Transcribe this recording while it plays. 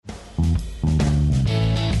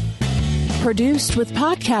Produced with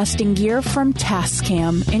podcasting gear from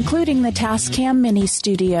Tascam, including the Tascam Mini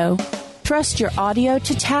Studio. Trust your audio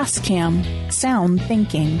to Tascam. Sound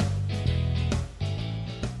thinking.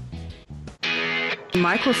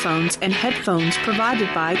 Microphones and headphones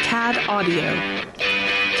provided by CAD Audio.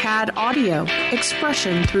 CAD Audio,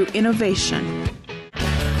 expression through innovation.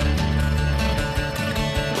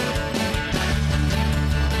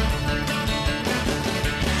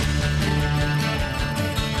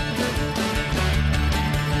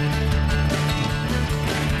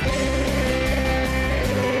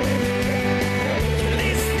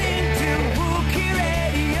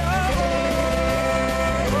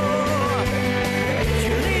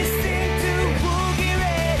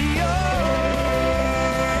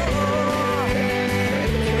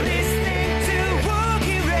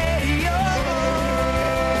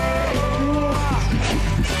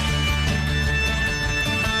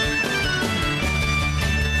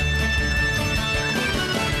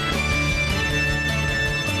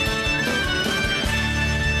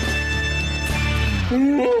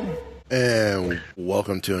 And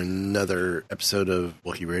welcome to another episode of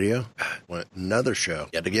Wookie Radio. Another show,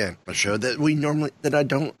 yet again, a show that I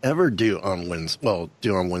don't ever do on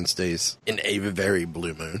Wednesdays in a very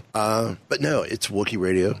blue moon. But no, it's Wookie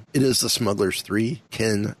Radio. It is the Smugglers 3,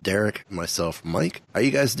 Ken, Derek, and myself, Mike. How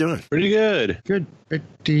you guys doing? Pretty good. Good.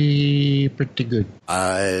 Pretty good.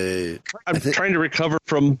 I'm trying to recover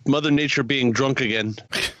from Mother Nature being drunk again.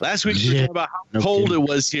 Last week we were talking about how cold it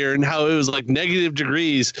was here and how it was like negative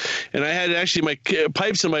degrees. And I had actually my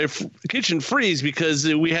pipes in my kitchen freeze because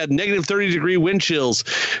we had negative 30-degree wind chills.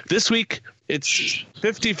 This week, it's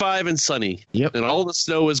 55 and sunny. Yep. And all the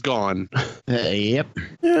snow is gone. Yep.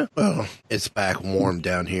 Yeah. Well, it's back warm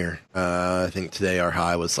down here. I think today our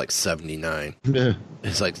high was like 79.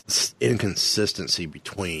 It's like inconsistency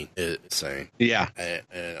between it's saying. Yeah. And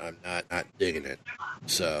I'm not digging it.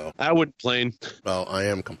 So I wouldn't complain. Well, I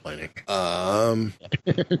am complaining.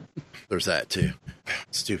 There's that too.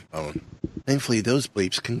 Stupid phone. Thankfully, those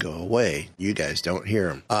bleeps can go away. You guys don't hear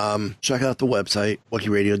them. Check out the website,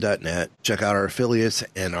 WookieRadio.net. Check out our affiliates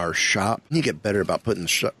and our shop. When you get better about putting the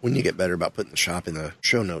shop in the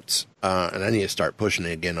show notes. And I need to start pushing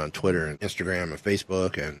it again on Twitter and Instagram and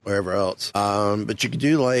Facebook and wherever else. But you could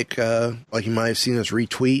do like you might have seen us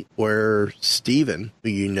retweet where Steven, who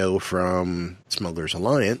you know from Smugglers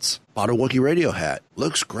Alliance, bought a Wookie Radio hat.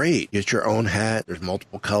 Looks great. Get your own hat. There's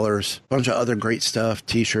multiple colors. Bunch of other great stuff.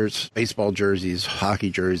 T-shirts, baseball jerseys, hockey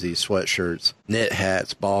jerseys, sweatshirts, knit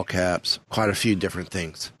hats, ball caps, quite a few different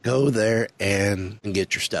things. Go there and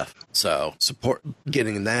get your stuff. So support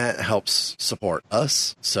getting that helps support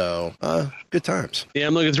us. So good times. Yeah,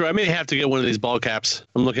 I'm looking through. I may have to get one of these ball caps.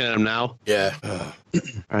 I'm looking at them now. Yeah.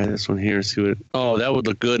 All right, this one here. See what? Oh, that would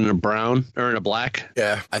look good in a brown or in a black.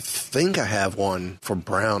 Yeah, I think I have one for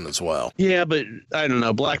brown as well. Yeah, but I don't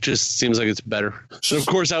know. Black just seems like it's better. So of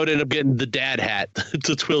course, I would end up getting the dad hat. It's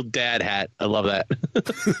a twilled dad hat. I love that.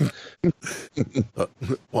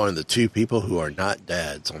 One of the two people who are not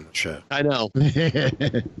dads on the show. I know.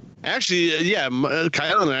 Actually, yeah,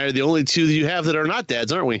 Kyle and I are the only two that you have that are not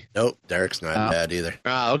dads, aren't we? Nope, Derek's not a dad either.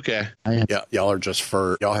 Ah, okay. Yeah, y'all are just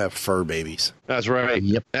fur. Y'all have fur babies. That's right.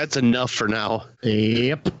 Yep. That's enough for now.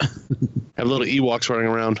 Yep. Have little Ewoks running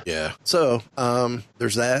around. Yeah. So,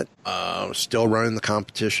 there's that. Still running the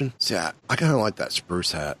competition. See, I kind of like that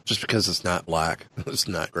spruce hat just because it's not black. It's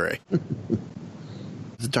not gray.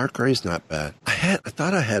 The dark gray is not bad. I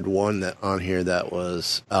thought I had one that on here that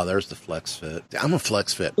was, there's the Flex Fit. I'm a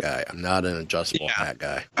Flex Fit guy. I'm not an adjustable hat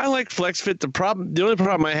guy. I like Flex Fit. The only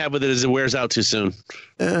problem I have with it is it wears out too soon.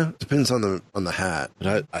 Yeah, depends on the hat.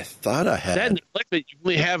 But I thought I had that Flex Fit you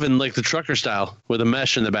only have in like the trucker style with a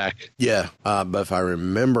mesh in the back. Yeah, but if I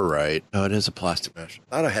remember right, no, it is a plastic mesh.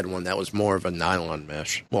 I thought I had one that was more of a nylon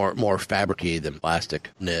mesh, more fabricated than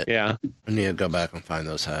plastic knit. Yeah, I need to go back and find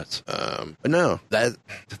those hats. But no, I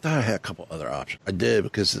thought I had a couple other options. I did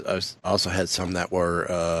because I also had some that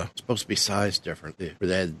were supposed to be sized differently, where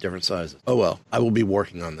they had different sizes. Oh well, I will be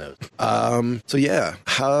working on those. So yeah,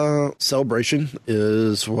 Celebration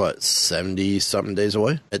is what 70-something days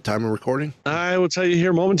away at time of recording. I will tell you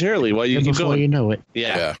here momentarily while you keep Before going. you know it.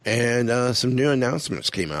 Yeah. And some new announcements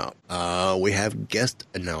came out. We have guest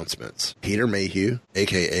announcements. Peter Mayhew,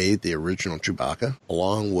 a.k.a. the original Chewbacca,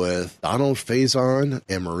 along with Donald Faison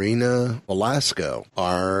and Marina Velasco,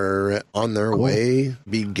 are on their way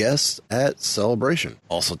be guests at Celebration.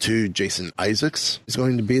 Also, too, Jason Isaacs is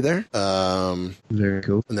going to be there. Very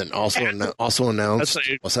cool. And then also announced.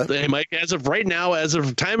 What's that? Hey, Mike, as of right now, as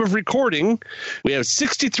of time of recording, we have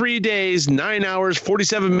 63 days, 9 hours,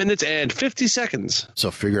 47 minutes, and 50 seconds.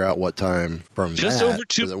 So figure out what time from just that over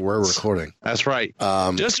 2 that we're recording. That's right.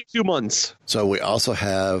 Just a few months. So we also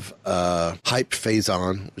have Hype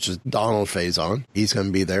Faison, which is Donald Faison. He's going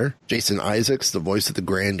to be there. Jason Isaacs, the voice of the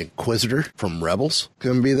Grand Inquisitor from Rebels,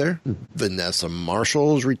 going to be there. Vanessa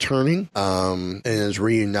Marshall is returning and is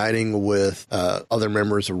reuniting with other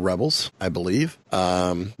members of Rebels, I believe.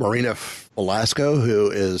 Marina Velasco, who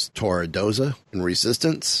is Tora Doza in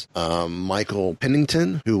Resistance. Michael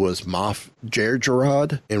Pennington, who was Moff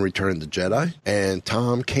Jerjerrod in Return of the Jedi. And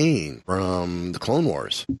Tom Kane from the Clone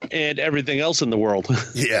Wars. And everything else in the world.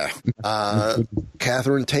 Yeah.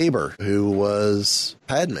 Catherine Tabor, who was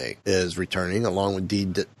Padme, is returning along with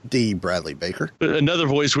D. Bradley Baker. Another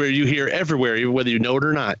voice where you hear everywhere, whether you know it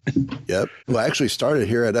or not. Yep. Who actually started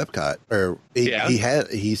here at Epcot.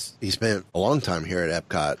 He spent a long time here at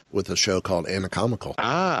Epcot with a show called Anacomical.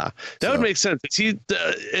 That would make sense.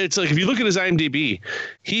 It's like if you look at his IMDb,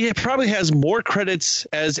 he probably has more credits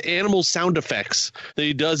as animal sound effects than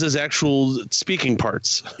he does as actual speaking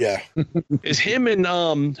parts. Yeah. It's him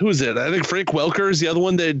and who is it? I think Frank Welker is the other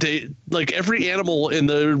one. That they like every animal in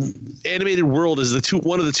the animated world is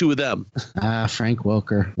one of the two of them. Frank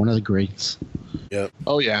Welker, one of the greats. Yep.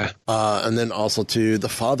 Oh yeah. And then also to the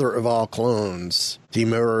father of all clones,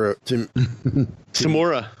 Temuera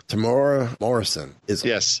Morrison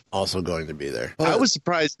is also going to be there. I was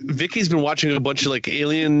surprised. Vicky's been watching a bunch of like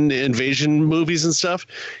alien invasion movies and stuff.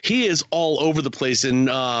 He is all over the place in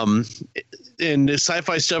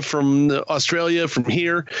sci-fi stuff from Australia, from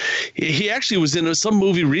here. He actually was in some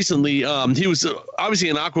movie recently. He was obviously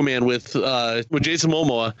in Aquaman with Jason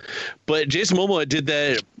Momoa, but Jason Momoa did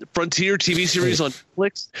that Frontier TV series on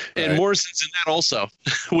Netflix, and Morrison's in that also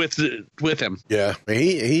with him. Yeah,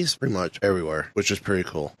 he's pretty much everywhere, which is pretty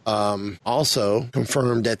cool. Also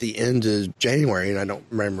confirmed at the end of January, and I don't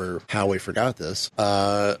remember how we forgot this,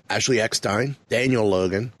 Ashley Eckstein, Daniel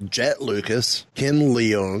Logan, Jet Lucas, Ken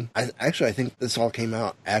Leone. I think this all came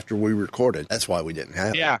out after we recorded. That's why we didn't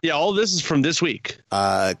have it. Yeah, all this is from this week.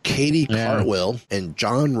 Katie Cartwheel and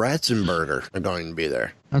John Ratzenberger are going to be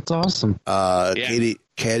there. That's awesome.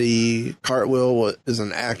 Katie Cartwheel is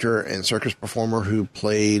an actor and circus performer who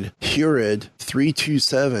played Hurid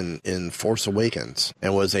 327 in Force Awakens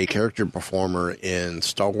and was a character performer in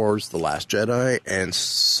Star Wars The Last Jedi and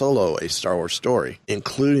Solo, a Star Wars story,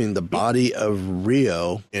 including the body of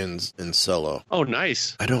Rio in Solo. Oh,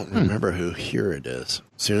 nice. I don't remember who Hurid is.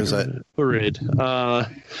 As soon as Hurid.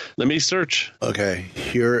 Let me search. Okay.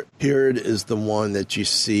 Hurid is the one that you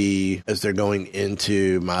see as they're going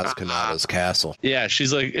into Maz Kanata's castle. Yeah,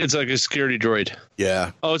 it's like a security droid.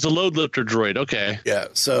 Yeah. Oh, it's a load lifter droid. Okay. Yeah.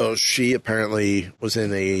 So she apparently was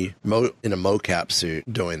in a mocap suit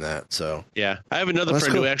doing that. So yeah, I have another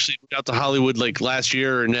friend who actually moved out to Hollywood like last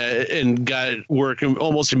year and got work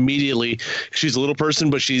almost immediately. She's a little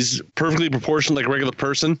person, but she's perfectly proportioned like a regular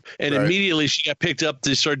person. And immediately she got picked up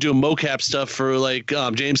to start doing mocap stuff for like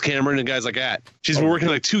James Cameron and guys like that. She's been working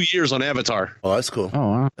like 2 years on Avatar. Oh, that's cool. Oh,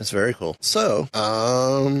 wow. That's very cool. So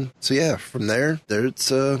yeah, from there's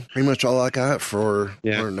pretty much all I got for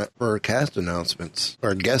cast announcements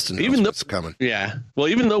or guest announcements coming. Yeah. Well,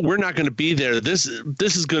 even though we're not going to be there, this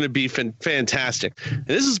is going to be fantastic. And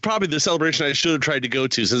this is probably the celebration I should have tried to go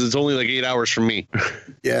to since it's only like 8 hours from me.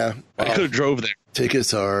 Yeah. I could have drove there.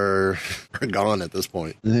 Tickets are gone at this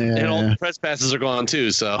point. Yeah. And all the press passes are gone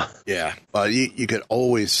too, so. Yeah. But you could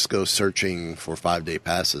always go searching for 5-day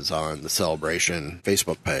passes on the Celebration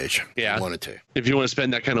Facebook page. Yeah. If you wanted to. If you want to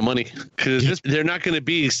spend that kind of money. Because they're not going to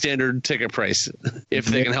be standard ticket price if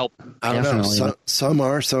they can help. I don't know. Some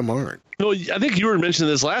are, some aren't. No, I think you were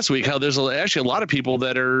mentioning this last week, how there's actually a lot of people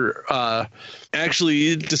that are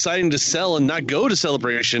actually deciding to sell and not go to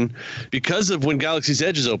Celebration because of when Galaxy's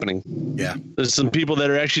Edge is opening. Yeah. There's some people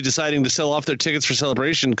that are actually deciding to sell off their tickets for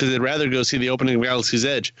Celebration because they'd rather go see the opening of Galaxy's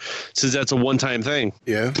Edge since that's a one-time thing.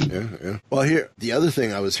 Yeah. Well, the other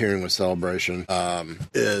thing I was hearing with Celebration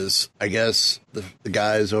is, I guess, the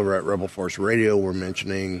guys over at Rebel Force Radio were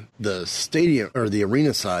mentioning the stadium or the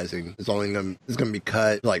arena sizing is going to be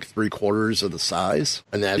cut like 3/4 of the size,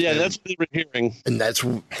 and that's what they were hearing. And that's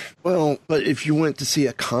but if you went to see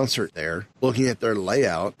a concert there, looking at their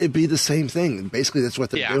layout, it'd be the same thing. Basically, that's what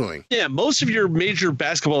they're doing. Yeah, most of your major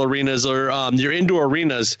basketball arenas or your indoor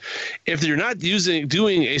arenas, if you're not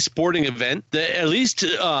doing a sporting event, at least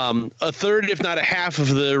a third, if not a half of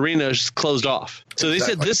the arena is closed off. So they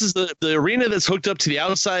said this is the arena that's hooked up to the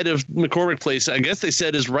outside of McCormick Place. I guess they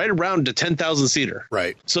said is right around a 10,000 seater.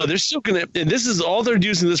 Right. So they're still going to, and this is all they're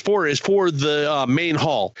using this for is for the main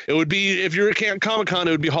hall. It would be, if you're at Comic-Con,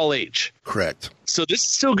 it would be Hall H. Correct. So this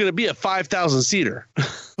is still going to be a 5,000 seater.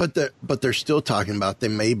 But they're still talking about they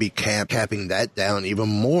may be capping that down even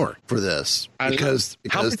more for this because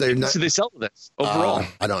they're not. Do they sell this overall?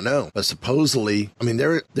 I don't know, but supposedly, I mean,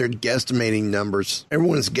 they're guesstimating numbers.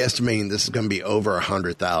 Everyone's guesstimating this is going to be over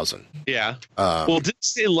 100,000. Yeah. Well, didn't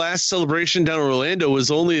say last celebration down in Orlando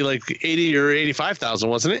was only like 80 or 85,000,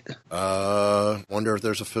 wasn't it? Wonder if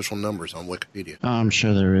there's official numbers on Wikipedia. I'm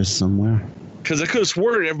sure there is somewhere. Because I could have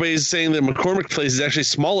sworn everybody's saying that McCormick Place is actually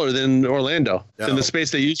smaller than Orlando, than the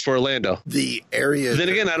space they use for Orlando. The area. Then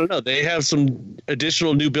again, I don't know. They have some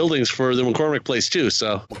additional new buildings for the McCormick Place too.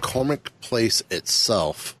 So McCormick Place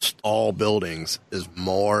itself, all buildings, is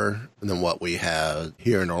more than what we have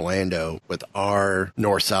here in Orlando with our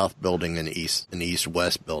north-south building and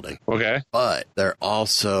east-west building. Okay. But they're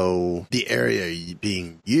also, the area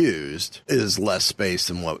being used is less space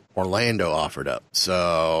than what Orlando offered up.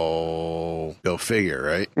 So go figure,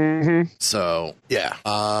 right? Mm-hmm. So, yeah.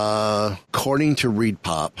 According to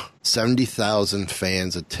ReedPop, 70,000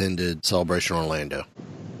 fans attended Celebration Orlando.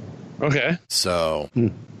 Okay. So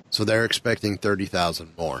they're expecting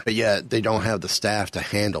 30,000 more. But yet they don't have the staff to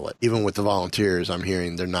handle it. Even with the volunteers, I'm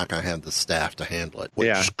hearing they're not going to have the staff to handle it,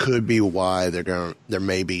 which could be why there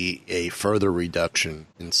may be a further reduction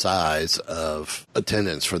in size of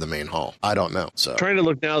attendance for the main hall. I don't know. So trying to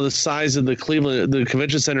look now the size of the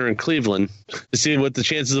convention center in Cleveland to see what the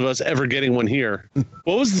chances of us ever getting one here.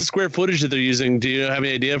 What was the square footage that they're using? Do you have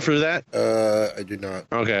any idea for that? I do not.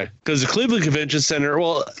 Okay. Because the Cleveland Convention Center,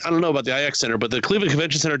 well, I don't know about the IX Center, but the Cleveland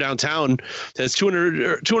Convention Center downtown has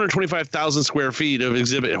 225,000 square feet of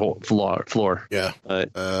exhibit floor. Yeah.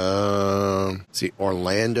 See,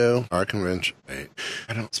 Orlando, our convention. Wait,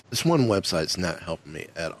 this one website's not helping me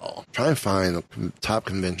at all. Try and find the top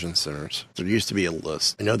convention centers. There used to be a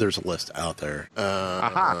list. I know there's a list out there.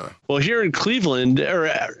 Well, here in Cleveland, or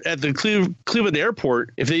at the Cleveland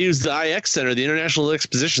Airport, if they use the IX Center, the International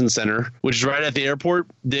Exposition Center, which is right at the airport,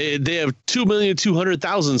 they have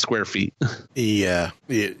 2,200,000 square feet. Yeah.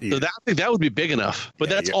 So I think that would be big enough, but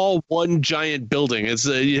that's all one giant building. It's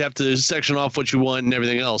you have to section off what you want and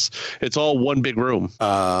everything else. It's all one big room,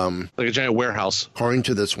 like a giant warehouse. According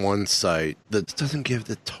to this one site, that doesn't give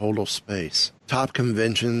the total space. Top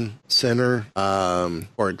convention center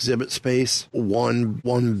or exhibit space 1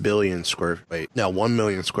 billion square feet. No, 1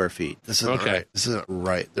 million square feet. This isn't right. This isn't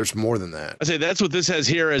right. There's more than that. I say that's what this has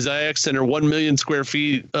here as IX Center, 1 million square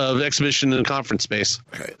feet of exhibition and conference space.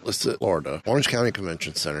 Okay, let's do Florida. Orange County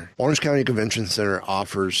Convention Center. Orange County Convention Center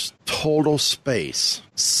offers total space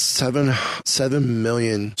 7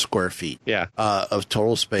 million square feet. Yeah. Of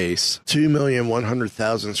total space,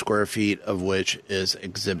 2,100,000 square feet of which is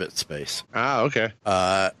exhibit space. Okay.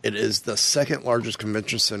 It is the second largest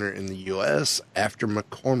convention center in the U.S. after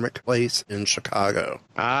McCormick Place in Chicago.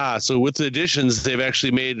 So with the additions, they've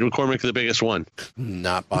actually made McCormick the biggest one.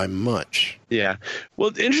 Not by much. Yeah.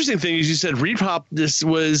 Well, the interesting thing is you said ReedPop, this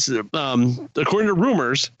was, according to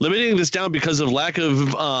rumors, limiting this down because of lack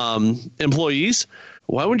of employees.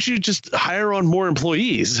 Why wouldn't you just hire on more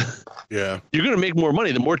employees? Yeah. You're going to make more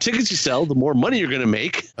money. The more tickets you sell, the more money you're going to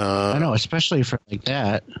make. I know, especially for like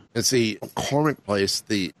that. And see, McCormick Place,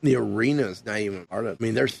 the arena is not even part of it. I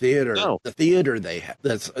mean, their theater, the theater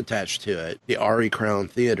that's attached to it, the Ari Crown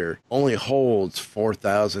Theater, only holds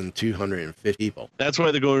 4,250 people. That's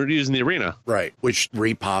why they're going to using the arena. Right, which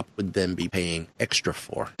ReedPop would then be paying extra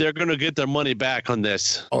for. They're going to get their money back on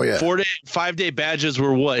this. Oh, yeah. 5-day badges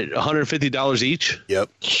were what, $150 each? Yep.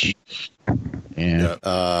 Yeah.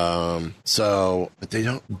 But they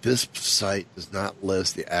don't. This site does not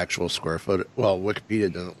list the actual square footage. Well,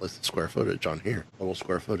 Wikipedia doesn't list the square footage on here. Total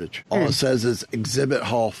square footage. All it says is exhibit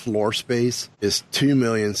hall floor space is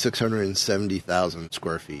 2,670,000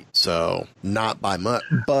 square feet. So not by much.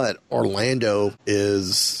 But Orlando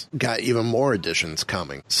got even more additions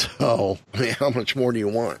coming. So I mean, how much more do you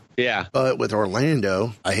want? Yeah. But with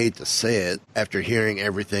Orlando, I hate to say it, after hearing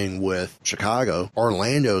everything with Chicago,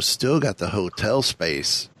 Orlando's still got the hotel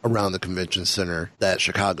space around the convention center that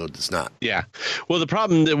Chicago does not. Yeah. Well, the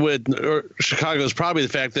problem that with Chicago is probably the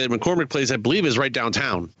fact that McCormick Place, I believe, is right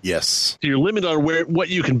downtown. Yes. So you're limited on what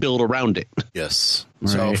you can build around it. Yes.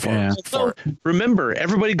 Right, So remember,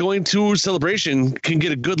 everybody going to Celebration can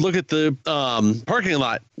get a good look at the parking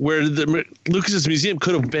lot where the Lucas's Museum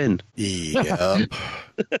could have been. Yep.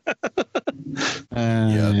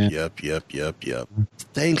 Yep.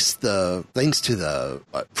 Thanks to the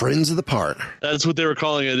Friends of the Park. That's what they were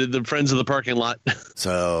calling it, the Friends of the Parking Lot.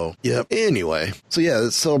 So, yep. Anyway, so yeah,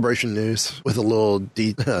 it's Celebration news with a little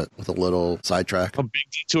sidetrack. A big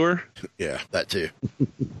detour. Yeah, that too.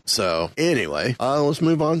 So, anyway, let's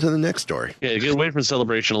move on to the next story. Yeah, get away from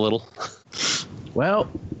Celebration a little. Well,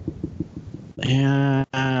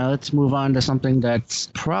 let's move on to something that's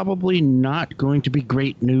probably not going to be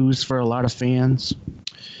great news for a lot of fans.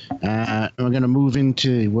 We're going to move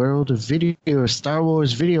into the world of video, Star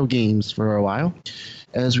Wars video games for a while,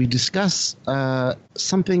 as we discuss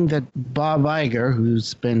something that Bob Iger,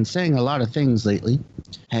 who's been saying a lot of things lately,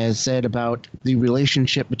 has said about the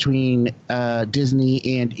relationship between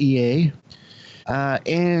Disney and EA.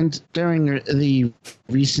 And during a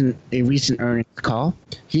recent earnings call,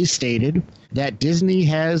 he stated that Disney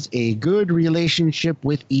has a good relationship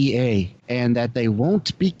with EA and that they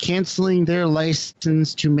won't be canceling their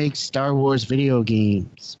license to make Star Wars video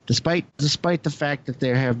games, despite the fact that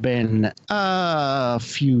there have been a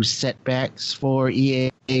few setbacks for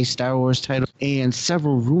EA Star Wars titles and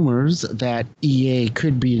several rumors that EA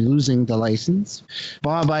could be losing the license.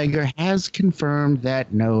 Bob Iger has confirmed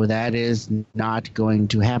that no, that is not going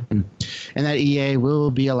to happen, and that EA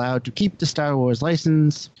will be allowed to keep the Star Wars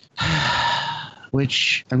license,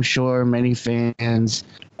 which I'm sure many fans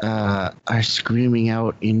are screaming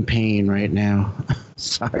out in pain right now.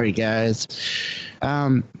 Sorry, guys.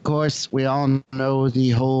 Of course, we all know the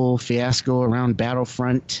whole fiasco around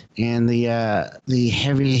Battlefront and the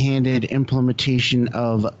heavy-handed implementation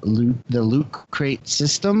of the Loot Crate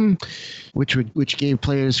system, which gave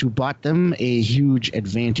players who bought them a huge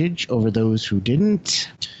advantage over those who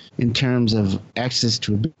didn't, in terms of access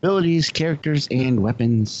to abilities, characters, and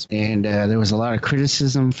weapons. And there was a lot of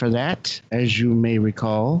criticism for that, as you may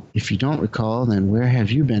recall. If you don't recall, then where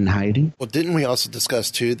have you been hiding? Well, didn't we also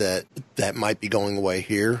discuss, too, that might be going away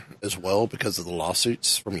here as well because of the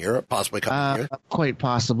lawsuits from Europe, possibly coming here? Quite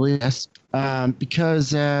possibly, yes. Because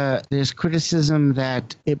there's criticism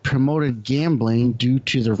that it promoted gambling due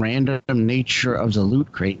to the random nature of the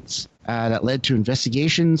loot crates. That led to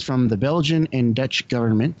investigations from the Belgian and Dutch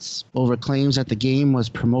governments over claims that the game was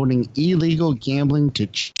promoting illegal gambling to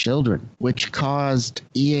children, which caused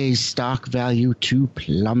EA's stock value to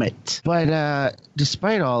plummet. But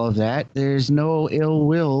despite all of that, there's no ill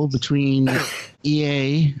will between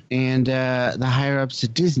EA and the higher-ups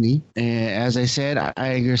at Disney. As I said,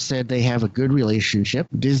 Iger said they have a good relationship.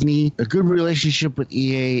 A good relationship with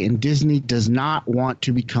EA, and Disney does not want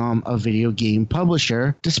to become a video game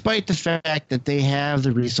publisher, despite the fact that they have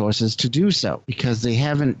the resources to do so, because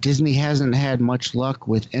Disney hasn't had much luck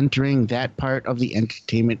with entering that part of the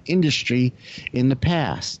entertainment industry in the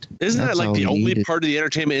past. Isn't that like the only part of the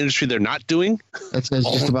entertainment industry they're not doing? That's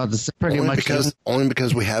just about the same. Pretty much only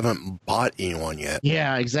because we haven't bought anyone yet.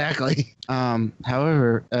 Yeah, exactly.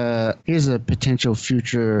 However, here's a potential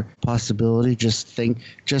future possibility. Just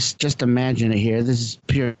imagine it here. This is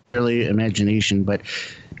purely imagination, but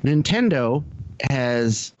Nintendo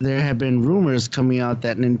there have been rumors coming out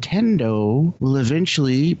that Nintendo will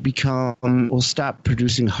eventually will stop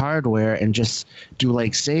producing hardware and just do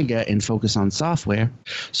like Sega and focus on software.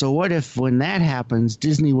 So what if when that happens,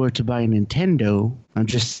 Disney were to buy Nintendo? I'm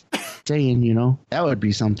just saying, that would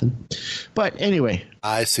be something. But anyway.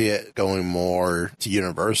 I see it going more to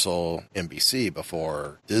Universal NBC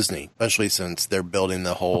before Disney, especially since they're building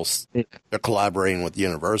they're collaborating with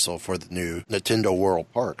Universal for the new Nintendo World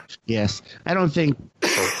Park. Yes. I don't think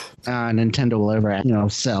Nintendo will ever,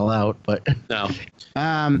 sell out, but no.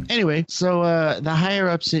 Anyway, so the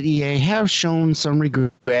higher-ups at EA have shown some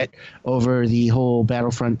regret over the whole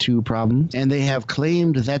Battlefront 2 problem, and they have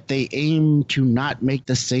claimed that they aim to not make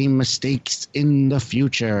the same mistakes in the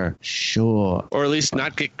future. Sure. Or at least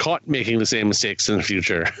not get caught making the same mistakes in the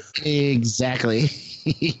future. Exactly.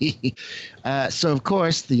 So, of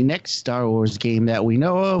course, the next Star Wars game that we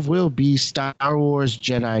know of will be Star Wars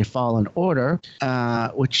Jedi Fallen Order,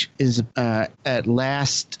 which is at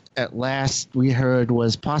last we heard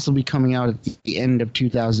was possibly coming out at the end of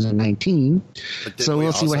 2019. So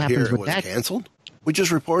we'll see what happens with that. Canceled? We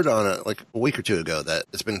just reported on it like a week or two ago that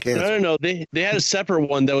it's been canceled. No. They had a separate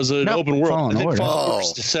one that was an open world. Fallen I think Order. Fallen Order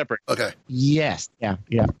is separate. Okay. Yes. Yeah.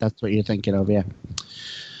 That's what you're thinking of. Yeah.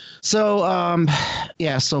 So,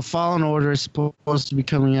 so Fallen Order is supposed to be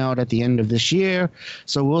coming out at the end of this year.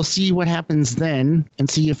 So we'll see what happens then and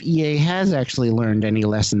see if EA has actually learned any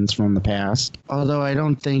lessons from the past. Although I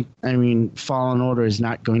don't think, Fallen Order is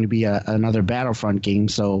not going to be another Battlefront game.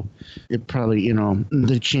 So it probably,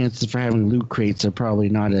 the chances for having loot crates are probably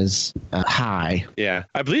not as high. Yeah.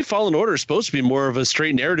 I believe Fallen Order is supposed to be more of a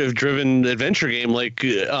straight narrative-driven adventure game like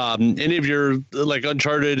any of your, like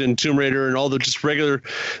Uncharted and Tomb Raider and all the just regular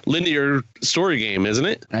linear story game, isn't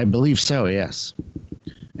it? I believe so, yes.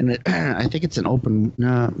 And I think it's an open.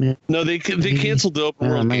 No, they canceled the open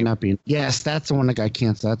world. It might not be. Yes, that's the one that got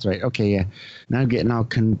canceled. That's right. Okay, yeah. Now I'm getting all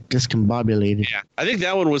discombobulated. Yeah, I think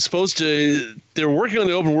that one was supposed to. They were working on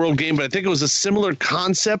the open world game, but I think it was a similar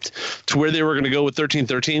concept to where they were going to go with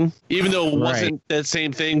 1313, even though it wasn't that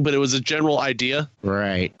same thing, but it was a general idea.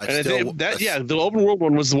 Right. And I think the open world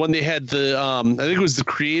one was the one they had the. I think it was the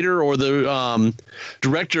creator or the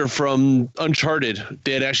director from Uncharted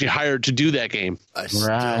they had actually hired to do that game. I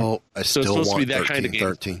still want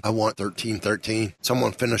 1313. I want 1313.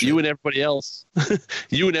 Someone finish you it. And everybody else.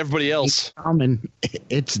 You and everybody else.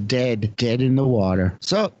 It's dead in the water.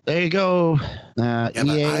 So there you go. I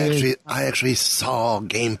actually saw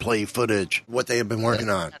gameplay footage, what they have been working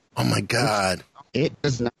on. Oh my God. It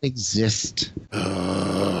does not exist.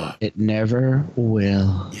 It never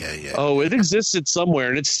will. Yeah. Oh, it existed somewhere,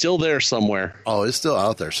 and it's still there somewhere. Oh, it's still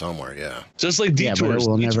out there somewhere. Yeah. Just like Detours.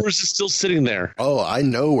 Detours is still sitting there. Oh, I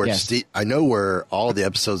know where. I know where all the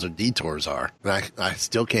episodes of Detours are, and I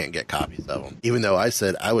still can't get copies of them, even though I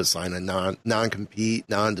said I would sign a non-compete,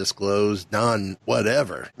 non-disclosed,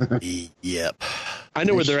 non-whatever. Yep. I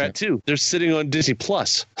know where they're at too. They're sitting on Disney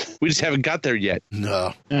Plus. We just haven't got there yet.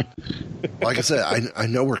 No. Like I said, I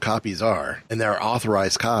know where copies are, and they're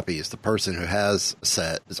authorized copies. The person who has a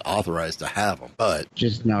set is authorized to have them, but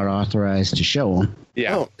just not authorized to show them.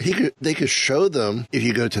 Yeah. Oh, they could show them if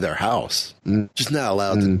you go to their house. Just not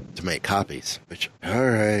allowed to make copies. Which, all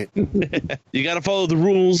right. You got to follow the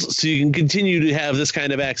rules so you can continue to have this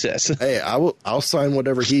kind of access. Hey, I'll sign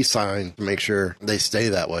whatever he signed to make sure they stay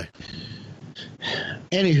that way.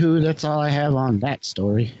 Anywho, that's all I have on that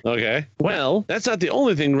story. Okay. Well, that's not the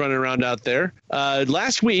only thing running around out there.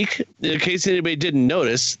 Last week, in case anybody didn't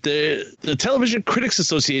notice, the Television Critics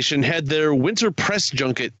Association had their winter press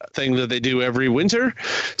junket thing that they do every winter,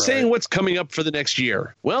 saying what's coming up for the next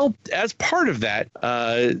year. Well, as part of that,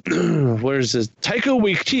 where's this? Taika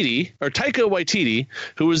Waititi,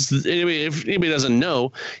 who is, if anybody doesn't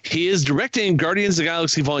know, he is directing Guardians of the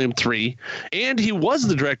Galaxy Volume 3, and he was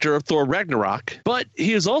the director of Thor Ragnarok, but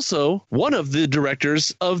he is also one of the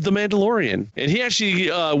directors of The Mandalorian. And he actually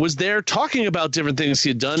was there talking about different things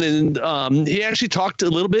he had done, and he actually talked a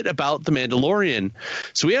little bit about The Mandalorian.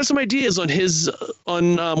 So we have some ideas on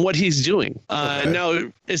what he's doing. Now,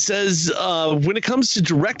 it says when it comes to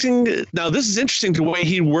directing, now this is interesting the way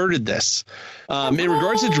he worded this. In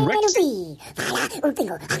regards to directing...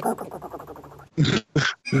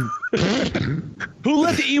 Who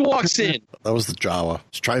let the Ewoks in? That was the Jawa.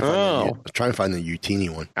 Trying to find the Utini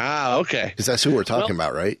one. Ah, okay. Because that's who we're talking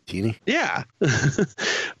about, right? Teeny? Yeah.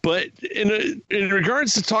 But in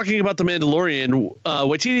regards to talking about The Mandalorian,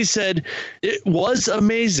 Waititi said, it was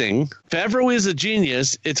amazing. Favreau is a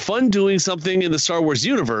genius. It's fun doing something in the Star Wars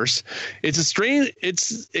universe. It's a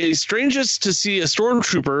strangest to see a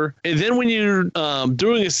stormtrooper, and then when you're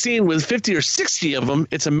doing a scene with 50 or 60 of them,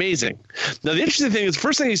 it's amazing. Now, the interesting thing is,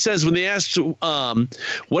 first thing he says when they asked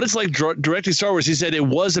what it's like directing Star Wars, he said it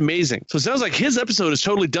was amazing. So it sounds like his episode is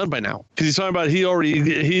totally done by now, because he's talking about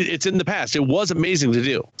it's in the past. It was amazing to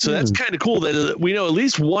do. So that's kind of cool that we know at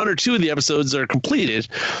least one or two of the episodes are completed.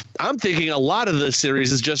 I'm thinking a lot of the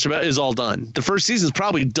series is all done. The first season is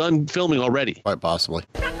probably done filming already. Quite possibly.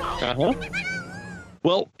 Uh-huh.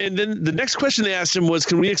 Well, and then the next question they asked him was,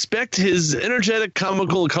 can we expect his energetic,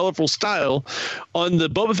 comical, and colorful style on the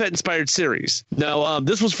Boba Fett-inspired series? Now,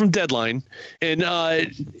 this was from Deadline, and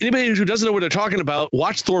anybody who doesn't know what they're talking about,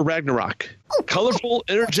 watch Thor Ragnarok. Colorful,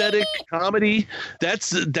 energetic comedy.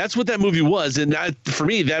 That's what that movie was, and for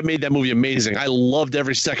me, that made that movie amazing. I loved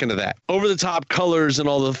every second of that. Over the top colors and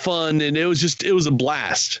all the fun, and it was a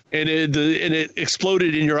blast, and it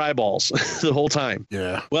exploded in your eyeballs the whole time.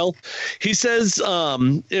 Yeah. Well, he says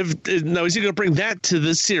now is he going to bring that to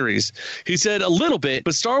this series? He said a little bit,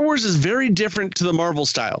 but Star Wars is very different to the Marvel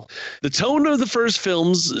style. The tone of the first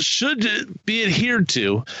films should be adhered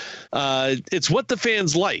to. It's what the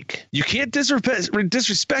fans like. You can't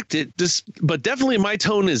disrespect it, but definitely my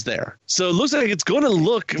tone is there. So it looks like it's going to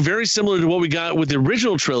look very similar to what we got with the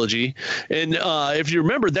original trilogy. And if you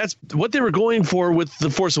remember, that's what they were going for with The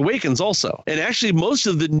Force Awakens also. And actually, most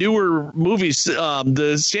of the newer movies,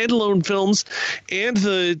 the standalone films and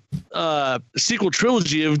the sequel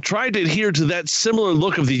trilogy have tried to adhere to that similar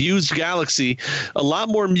look of the used galaxy, a lot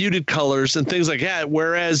more muted colors and things like that,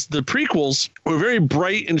 whereas the prequels were very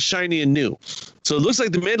bright and shiny and new. So it looks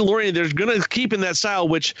like The Mandalorian, they're going to keep in that style,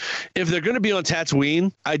 which if they're going to be on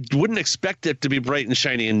Tatooine, I wouldn't expect it to be bright and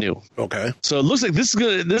shiny and new. Okay. So it looks like this is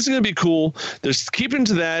going to be cool. They're keeping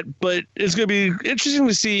to that, but it's going to be interesting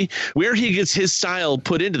to see where he gets his style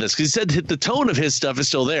put into this, because he said the tone of his stuff is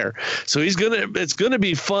still there. So it's going to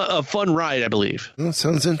be a fun ride, I believe. That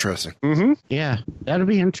sounds interesting. Mm-hmm. Yeah, that'll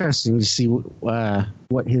be interesting to see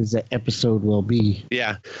what his episode will be.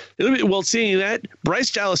 Yeah. Seeing that, Bryce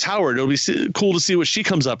Dallas Howard, it'll be cool to see what she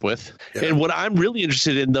comes up with. Yeah. And what I'm really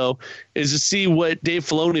interested in, though, is to see what Dave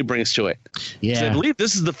Filoni brings to it. Yeah. I believe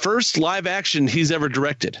this is the first live action he's ever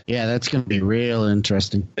directed. Yeah, that's going to be real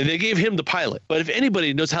interesting. And they gave him the pilot. But if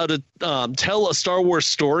anybody knows how to tell a Star Wars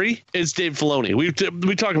story, it's Dave Filoni.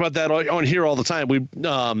 We talk about that on here all the time.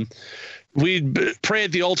 We pray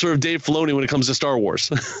at the altar of Dave Filoni when it comes to Star Wars.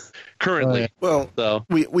 Currently. Well, so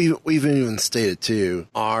we've even stated too,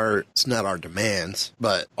 it's not our demands,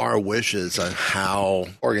 but our wishes on how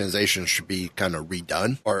organizations should be kind of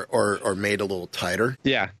redone or made a little tighter.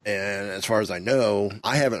 Yeah. And as far as I know,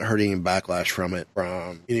 I haven't heard any backlash from it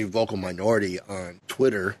from any vocal minority on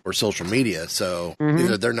Twitter or social media. So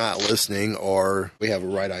either they're not listening or we have a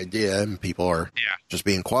right idea and people are just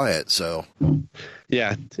being quiet. So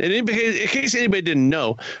yeah. And in case anybody didn't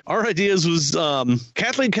know, our ideas was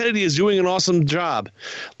Kathleen Kennedy is doing an awesome job.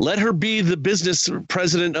 Let her be the business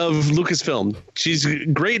president of Lucasfilm. She's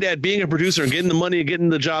great at being a producer and getting the money and getting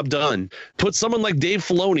the job done. Put someone like Dave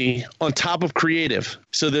Filoni on top of creative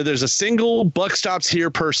so that there's a single buck stops here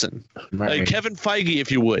person. Right. Like Kevin Feige, if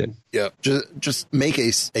you would. Yeah. Just make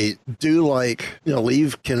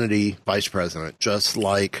leave Kennedy vice president, just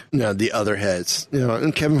like, the other heads,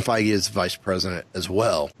 and Kevin Feige is vice president as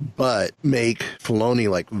well, but make Filoni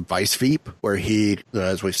like vice Veep, where he,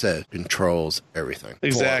 as we've said, controls everything.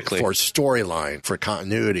 Exactly. For storyline, for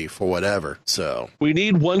continuity, for whatever. So we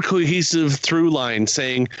need one cohesive through line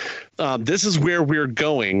saying, this is where we're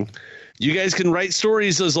going. You guys can write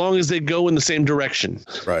stories as long as they go in the same direction.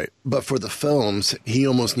 Right. But for the films, he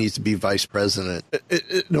almost needs to be vice president.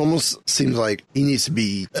 It almost seems like he needs to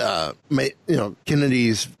be,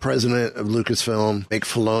 Kennedy's president of Lucasfilm, make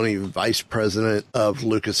Filoni vice president of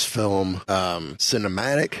Lucasfilm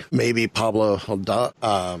Cinematic, maybe Pablo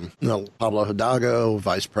Hidalgo,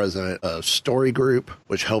 vice president of Story Group,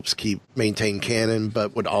 which helps maintain canon,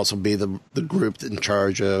 but would also be the group in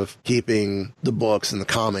charge of keeping the books and the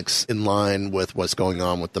comics in line with what's going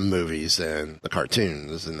on with the movies and the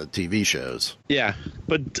cartoons and the TV shows. Yeah,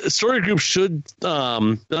 but Story Group should,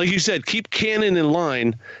 like you said, keep canon in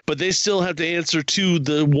line, but they still have to answer to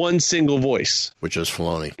the one single voice. Which is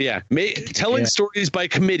Filoni. Yeah. Telling stories by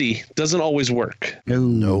committee doesn't always work.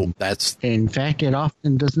 No, that's... In fact, it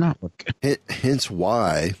often does not work. Hence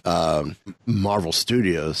why Marvel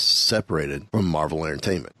Studios separated from Marvel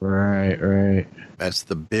Entertainment. Right. That's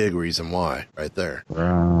the big reason why, right there.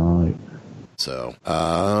 Right. So,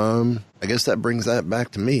 I guess that brings that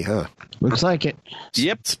back to me, huh? Looks like it.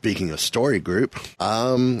 Yep. Speaking of Story Group,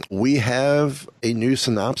 we have a new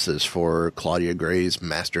synopsis for Claudia Gray's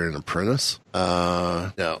Master and Apprentice.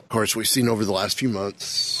 Now, of course, we've seen over the last few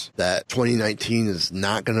months that 2019 is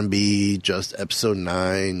not going to be just Episode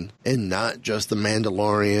 9 and not just The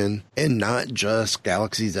Mandalorian and not just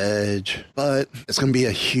Galaxy's Edge, but it's going to be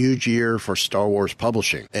a huge year for Star Wars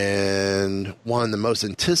publishing. And one of the most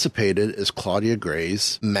anticipated is Claudia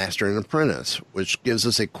Gray's Master and Apprentice, which gives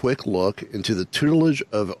us a quick look into the tutelage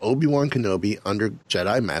of Obi-Wan Kenobi under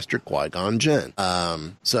Jedi Master Qui-Gon Jinn.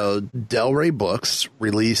 So Del Rey Books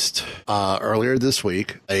released earlier this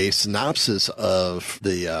week a synopsis of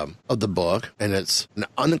the book, and it's an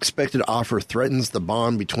unexpected offer threatens the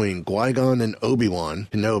bond between Qui-Gon and Obi-Wan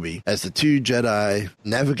Kenobi as the two Jedi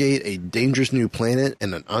navigate a dangerous new planet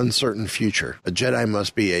and an uncertain future. A Jedi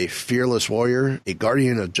must be a fearless warrior, a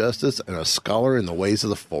guardian of justice, and a scholar in the ways of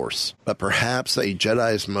the Force. but perhaps a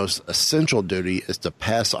Jedi's most essential duty is to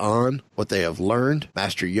pass on what they have learned.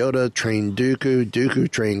 Master Yoda trained Dooku,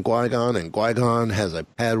 Dooku trained Qui-Gon, and Qui-Gon has a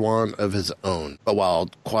Padawan of his own. But while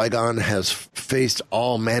Qui-Gon has faced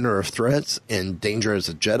all manner of threats and danger as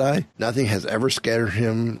a Jedi, nothing has ever scared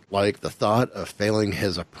him like the thought of failing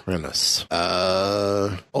his apprentice.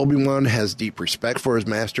 Obi-Wan has deep respect for his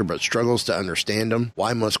master, but struggles to understand him.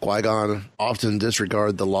 Why must Qui-Gon often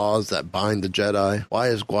disregard the laws that bind the Jedi? Why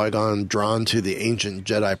is Qui-Gon drawn to the ancient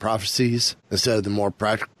Jedi prophecies instead of the more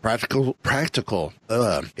practical,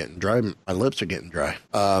 getting dry, my lips are getting dry,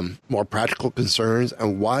 more practical concerns?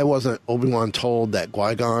 And why wasn't Obi-Wan told that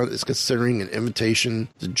Qui-Gon is considering an invitation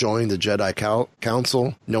to join the Jedi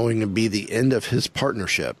Council, knowing to be the end of his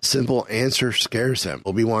partnership? Simple answer scares him.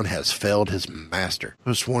 Obi-Wan has failed his master. I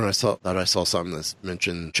was sworn I saw something that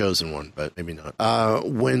mentioned Chosen One, but maybe not.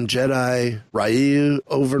 When Jedi Ryu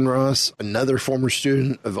Overenross, another former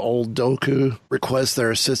student of old Dooku, requests their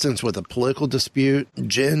assistance with a political dispute,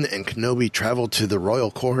 Jyn and Kenobi travel to the royal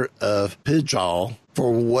court of Pijal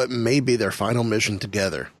for what may be their final mission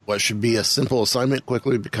together. What should be a simple assignment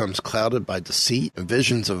quickly becomes clouded by deceit and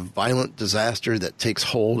visions of violent disaster that takes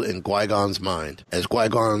hold in Qui-Gon's mind. As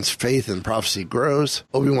Qui-Gon's faith in prophecy grows,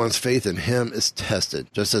 Obi-Wan's faith in him is tested,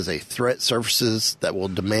 just as a threat surfaces that will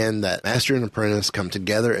demand that master and apprentice come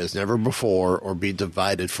together as never before or be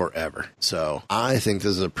divided forever. So I think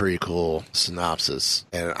this is a pretty cool synopsis,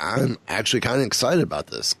 and I'm actually kind of excited about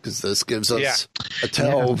this because this gives us a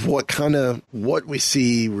tell of what we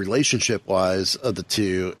see relationship-wise of the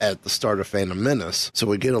two at the start of Phantom Menace, so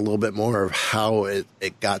we get a little bit more of how it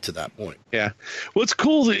got to that point. Yeah. Well, it's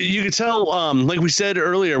cool that you could tell, like we said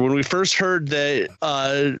earlier, when we first heard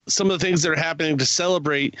that some of the things that are happening to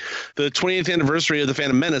celebrate the 20th anniversary of the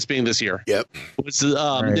Phantom Menace being this year. Yep.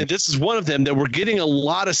 And this is one of them that we're getting a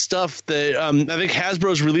lot of stuff that I think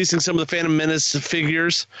Hasbro's releasing some of the Phantom Menace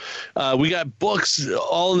figures. We got books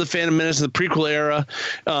all in the Phantom Menace in the prequel era.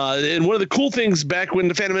 And one of the cool things back when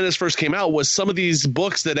the Phantom Menace first came out was some of these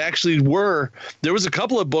books that actually there was a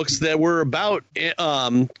couple of books that were about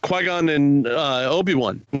Qui-Gon and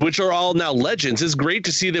Obi-Wan, which are all now legends. It's great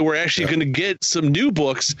to see that we're actually going to get some new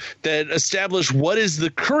books that establish what is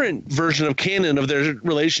the current version of canon of their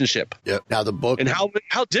relationship. Yep. Now the book, and how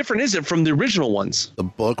different is it from the original ones? The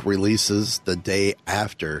book releases the day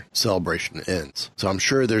after Celebration ends, so I'm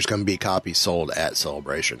sure there's going to be copies sold at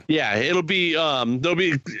Celebration. Yeah, it'll be there'll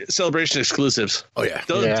be Celebration exclusives. Oh yeah,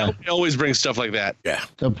 they'll always bring stuff like that. Yeah,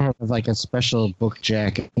 they'll probably have like a special book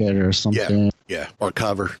jacket or something. Yeah, or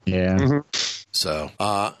cover. Yeah. Mm-hmm. So,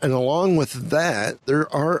 and along with that,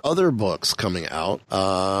 there are other books coming out.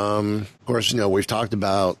 Of course, we've talked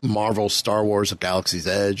about Marvel's Star Wars: A Galaxy's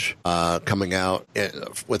Edge coming out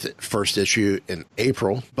with its first issue in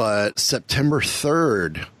April. But September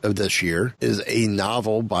 3rd of this year is a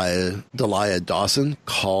novel by Delia Dawson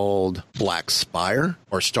called Black Spire,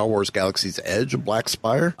 or Star Wars: Galaxy's Edge, Black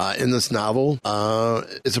Spire. In this novel,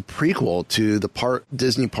 it's a prequel to the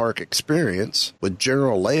Disney Park experience with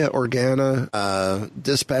General Leia Organa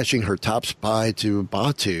dispatching her top spy to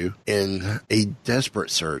Batuu in a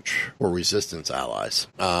desperate search for Resistance allies.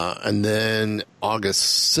 And then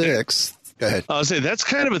August 6th, go ahead. I would say that's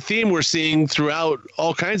kind of a theme we're seeing throughout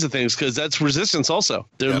all kinds of things, because that's Resistance also.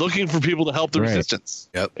 They're looking for people to help the Resistance.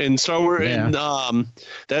 Yep. In Star Wars, and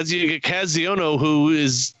that's you get Kaz Ziono, who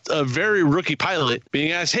is a very rookie pilot,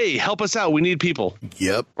 being asked, "Hey, help us out. We need people."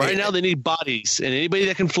 Yep. Right now, they need bodies and anybody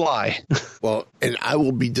that can fly. Well, and I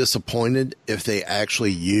will be disappointed if they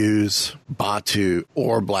actually use Batuu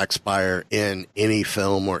or Black Spire in any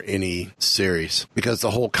film or any series, because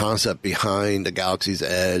the whole concept behind the Galaxy's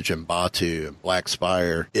Edge and Batuu and Black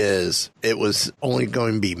Spire is it was only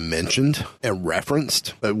going to be mentioned and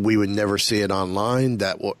referenced, but we would never see it online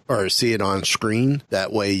or see it on screen.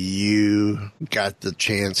 That way you got the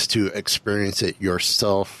chance to experience it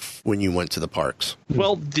yourself when you went to the parks.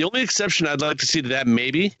 Well, the only exception I'd like to see to that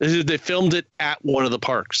maybe is if they filmed it at one of the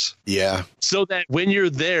parks. Yeah. So that when you're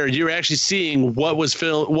there, you're actually seeing what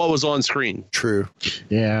was on screen. True.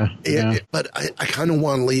 Yeah. But I kind of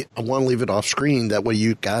want to leave it off screen. That way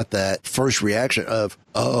you got that first reaction of,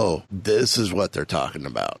 oh, this is what they're talking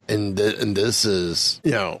about. And this is,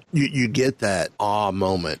 you get that awe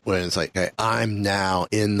moment when it's like, hey, I'm now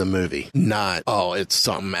in the movie, not, oh, it's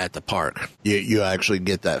something at the park. You actually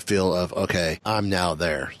get that feel of, okay, I'm now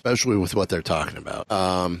there, especially with what they're talking about.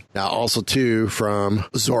 Now also too, from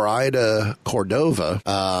Zoraida Cordova,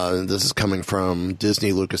 this is coming from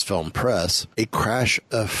Disney Lucasfilm Press, A Crash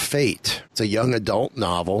of Fate. It's a young adult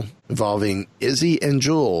novel involving Izzy and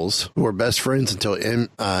Jules, who were best friends until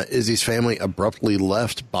Izzy's family abruptly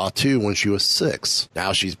left Batu when she was 6.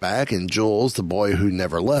 Now she's back, and Jules, the boy who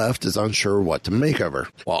never left, is unsure what to make of her.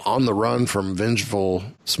 While on the run from vengeful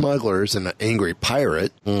smugglers and an angry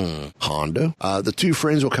pirate, Hondo, the two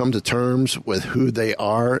friends will come to terms with who they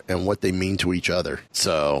are and what they mean to each other.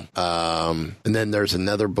 So, and then there's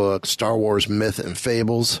another book, Star Wars Myth and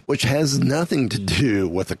Fables, which has nothing to do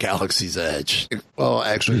with the Galaxy's Edge. Well,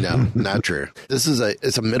 actually, no, not true.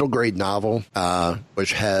 It's a middle grade novel,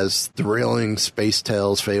 which has thrilling space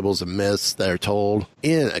tales, fables, and myths that are told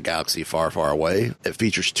in a galaxy far, far away. It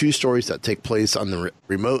features 2 stories that take place on the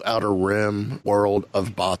remote outer rim world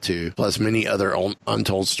of Batu, plus many other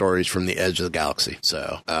untold stories from the edge of the galaxy.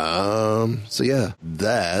 So yeah,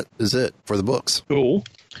 that is it for the books. Cool.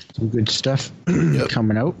 Some good stuff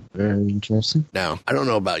coming out. Very interesting. Now, I don't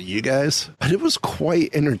know about you guys, but it was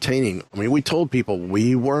quite entertaining. I mean, we told people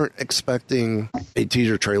we weren't expecting a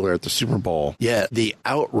teaser trailer at the Super Bowl. Yet the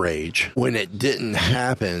outrage when it didn't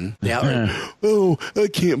happen, the outrage, oh, I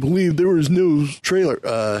can't believe there was no trailer.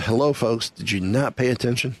 Hello, folks. Did you not pay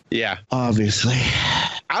attention? Yeah. Obviously.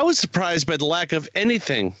 I was surprised by the lack of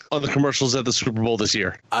anything on the commercials at the Super Bowl this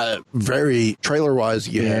year. Very trailer-wise,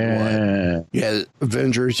 you had what? You had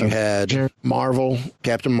Avengers, you had Marvel,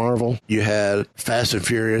 Captain Marvel, you had Fast and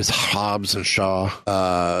Furious, Hobbs and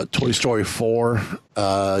Shaw, Toy Story 4.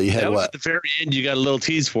 You had what? At the very end, you got a little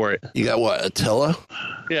tease for it. You got what? Attila?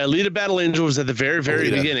 Yeah, Alita Battle Angel was at the very, very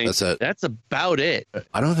beginning. That's it. That's about it.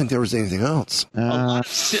 I don't think there was anything else. A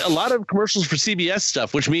lot of commercials for CBS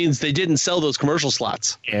stuff, which means they didn't sell those commercial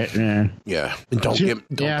slots. Yeah. And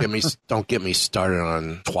don't get me started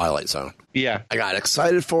on Twilight Zone. Yeah. I got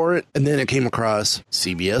excited for it, and then it came across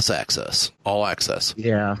CBS Access, All Access.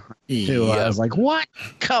 Yeah. I was like, what?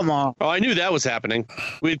 Come on. Oh, I knew that was happening.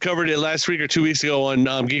 We had covered it last week or 2 weeks ago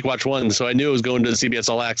on Geek Watch 1, so I knew it was going to CBS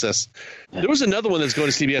All Access. There was another one that's going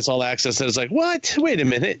to CBS All Access that was like, what? Wait a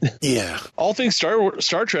minute. Yeah. All things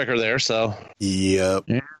Star Trek are there, so. Yep.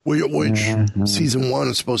 Yeah. Which season 1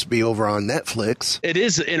 is supposed to be over on Netflix. It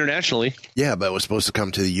is internationally. Yeah, but it was supposed to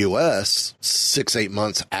come to the U.S. 6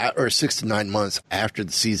 to 9 months after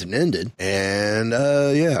the season ended. And,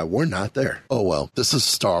 we're not there. Oh, well, this is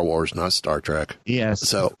Star Wars, not Star Trek. Yes.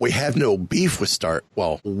 So we have no beef with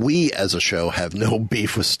we as a show have no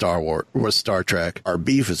beef with Star Trek. Our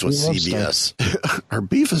beef is with CBS. Our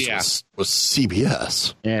beef is with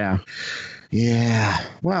CBS. Yeah. Yeah.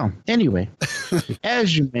 Well, anyway,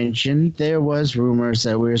 as you mentioned, there was rumors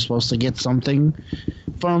that we were supposed to get something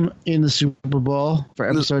in the Super Bowl for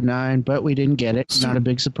episode 9, but we didn't get it. Not a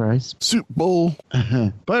big surprise. Super Bowl.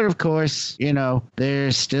 But of course,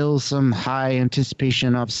 there's still some high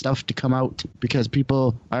anticipation of stuff to come out because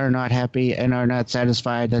people are not happy and are not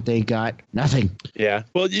satisfied that they got nothing. Yeah.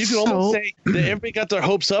 Well, you can almost say that everybody got their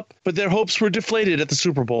hopes up, but their hopes were deflated at the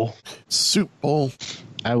Super Bowl. Super Bowl.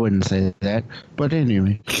 I wouldn't say that, but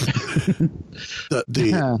anyway.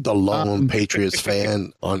 the lone Patriots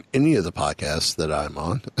fan on any of the podcasts that I'm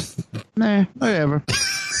on. Nah, whatever.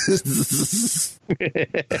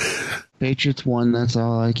 Patriots won, that's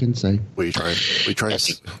all I can say. We trying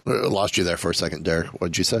to lost you there for a second, Derek.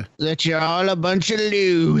 What'd you say? That you're all a bunch of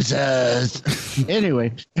losers.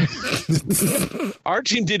 Anyway. Our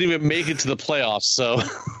team didn't even make it to the playoffs, so.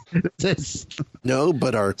 No,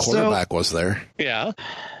 but our quarterback was there. Yeah.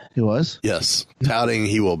 He was? Yes. Touting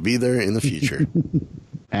he will be there in the future.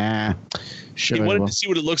 Sure. He wanted to see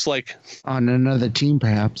what it looks like on another team,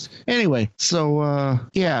 perhaps. Anyway, so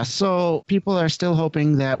people are still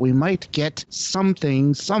hoping that we might get some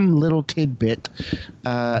little tidbit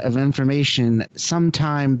of information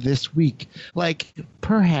sometime this week, like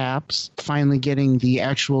perhaps finally getting the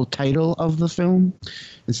actual title of the film.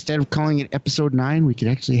 Instead of calling it episode 9, we could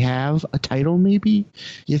actually have a title, maybe,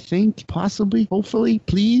 you think? Possibly? Hopefully?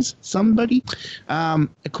 Please? Somebody?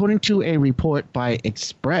 According to a report by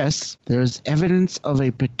Express, there's evidence of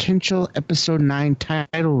a potential episode 9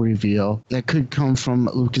 title reveal that could come from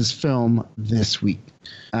Lucasfilm this week.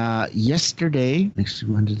 Yesterday,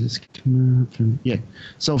 actually, when did this come out? Yeah.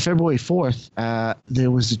 So February 4th,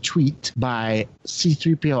 there was a tweet by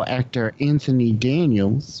C-3PO actor Anthony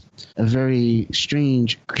Daniels, a very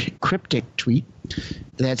strange, cryptic tweet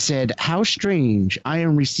that said, "How strange, I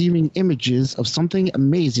am receiving images of something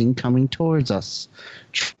amazing coming towards us,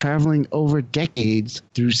 traveling over decades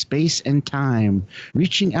through space and time,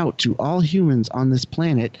 reaching out to all humans on this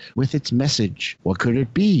planet with its message. What could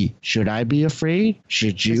it be? Should I be afraid?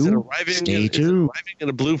 Should you? Stay tuned." Arriving in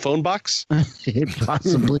a blue phone box?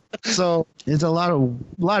 Possibly. So there's a lot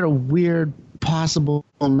of weird possible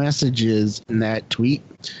messages in that tweet.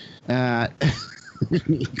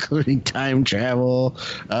 including time travel,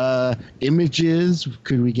 images.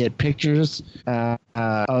 Could we get pictures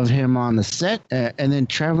of him on the set? And then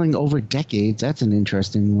traveling over decades. That's an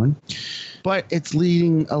interesting one. But it's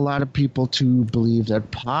leading a lot of people to believe that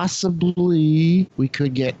possibly we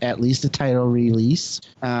could get at least a title release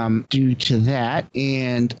due to that.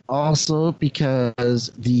 And also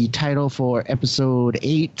because the title for episode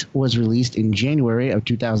 8 was released in January of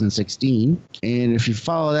 2016. And if you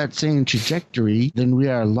follow that same trajectory, then we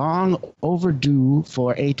are long overdue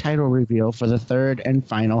for a title reveal for the third and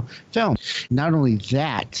final film. Not only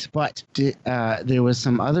that, but there was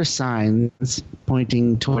some other signs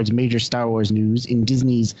pointing towards major Star Wars news in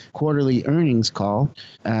Disney's quarterly earnings call.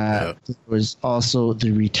 There was also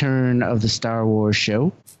the return of the Star Wars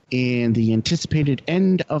show and the anticipated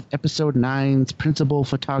end of Episode 9's principal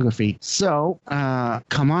photography. So,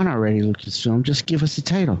 come on already, Lucasfilm. Just give us a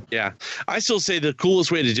title. Yeah. I still say the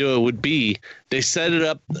coolest way to do it would be they set it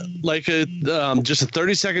up like just a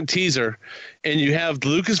 30-second teaser, and you have the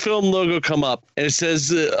Lucasfilm logo come up, and it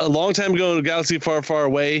says a long time ago in a galaxy far, far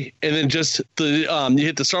away, and then just you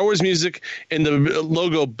hit the Star Wars music, and the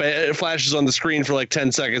logo flashes on the screen for like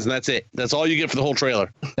 10 seconds, and that's it. That's all you get for the whole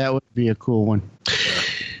trailer. That would be a cool one.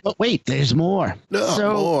 But wait, there's more.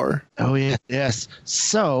 More. Oh, yeah. Yes.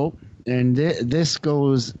 So, and this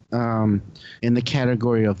goes in the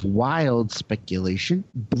category of wild speculation.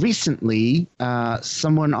 Recently,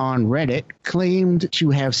 someone on Reddit claimed to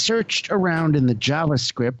have searched around in the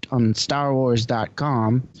JavaScript on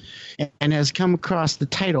StarWars.com and has come across the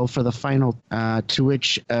title for the final, to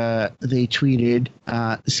which they tweeted,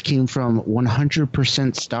 this came from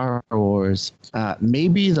 100% Star Wars.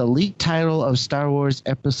 Maybe the leaked title of Star Wars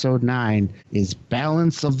Episode 9 is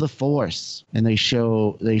Balance of the Force. And they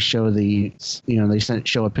show a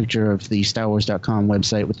picture of the StarWars.com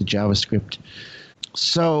website with the JavaScript.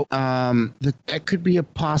 So that could be a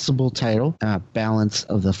possible title, Balance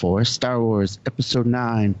of the Force. Star Wars Episode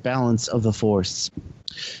 9, Balance of the Force.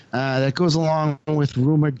 That goes along with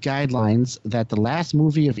rumored guidelines that the last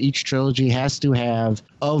movie of each trilogy has to have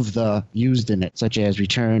 "of the" used in it, such as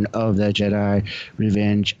Return of the Jedi,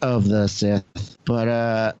 Revenge of the Sith. But,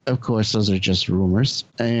 of course, those are just rumors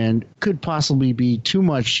and could possibly be too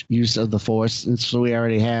much use of the Force since we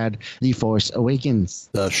already had The Force Awakens.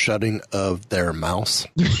 The shutting of their mouths.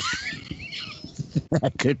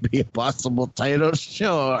 That could be a possible title,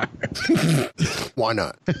 sure. Why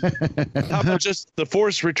not? How about just The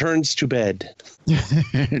Force Returns to Bed?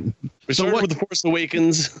 We started with The Force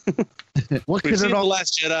Awakens. What We've could seen it all? The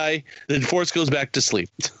Last Jedi. The Force goes back to sleep.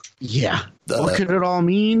 Yeah. What could it all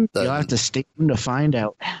mean? You'll have to stay tuned to find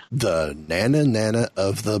out. The Nana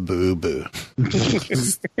of the Boo Boo.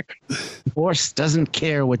 Force doesn't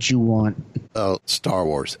care what you want. Oh, Star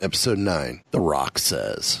Wars Episode 9. The Rock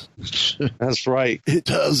says. That's right. It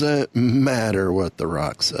doesn't matter what The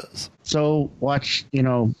Rock says. So watch,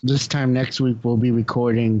 this time next week we'll be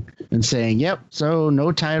recording and saying, yep, so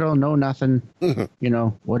no title, no nothing,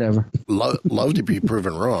 whatever. Love to be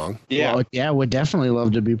proven wrong. Yeah. Well, yeah, would definitely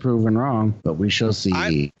love to be proven wrong, but we shall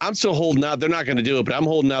see. I'm still holding out. They're not going to do it, but I'm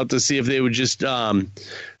holding out to see if they would just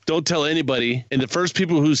don't tell anybody. And the first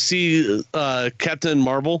people who see Captain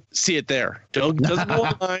Marvel see it there. Doesn't go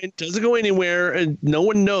online, doesn't go anywhere, and no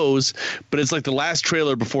one knows. But it's like the last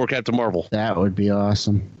trailer before Captain Marvel. That would be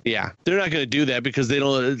awesome. Yeah, they're not going to do that because they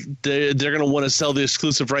don't. They're going to want to sell the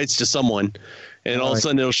exclusive rights to someone, and all of a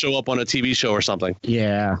sudden it'll show up on a TV show or something.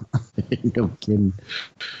 Yeah, no kidding.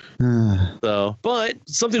 So, but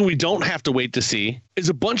something we don't have to wait to see is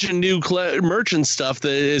a bunch of new merch and stuff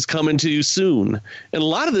that is coming to you soon. And a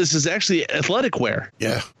lot of this is actually athletic wear.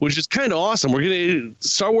 Yeah. Which is kind of awesome.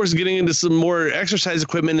 Star Wars is getting into some more exercise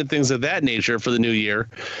equipment and things of that nature for the new year.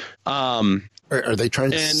 Are they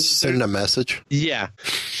trying to send a message? Yeah.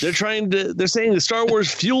 They're saying the Star Wars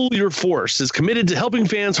Fuel Your Force is committed to helping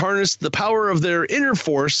fans harness the power of their inner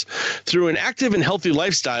force through an active and healthy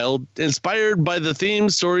lifestyle inspired by the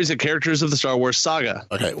themes, stories, and characters of the Star Wars saga.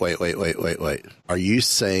 Okay, wait. Are you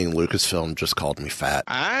saying Lucasfilm just called me fat?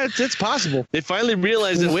 It's possible. They finally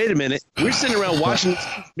realized that, wait a minute, we're sitting around watching.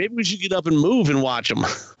 Maybe we should get up and move and watch them.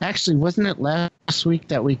 Actually, wasn't it last week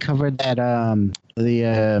that we covered that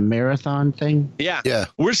the marathon thing? Yeah.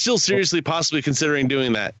 We're still seriously possibly considering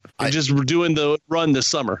doing that. We're doing the run this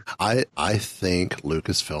summer. I think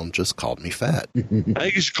Lucasfilm just called me fat. I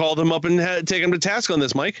think you should call them up and take them to task on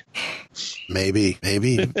this, Mike. Maybe.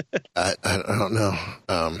 I don't know.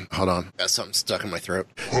 Hold on. Got something stuck in my throat.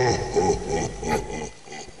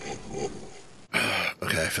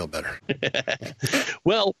 Okay. feel better.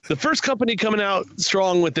 Well, the first company coming out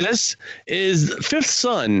strong with this is Fifth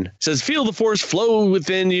Sun. It says, feel the force flow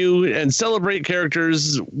within you and celebrate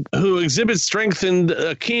characters who exhibit strength and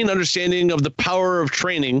a keen understanding of the power of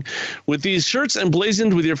training with these shirts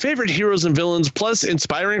emblazoned with your favorite heroes and villains, plus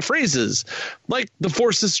inspiring phrases like the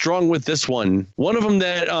force is strong with this one. One of them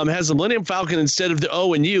that has a Millennium Falcon instead of the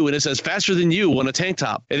O and U, and it says faster than you on a tank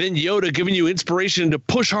top. And then Yoda giving you inspiration to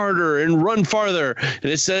push harder and run farther. And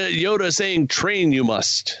it says Yoda saying train you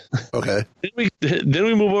must. Okay. Then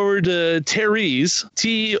we move over to Terez,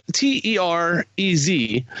 Terez,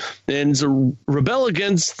 and it's a rebel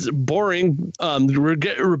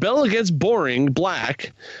against boring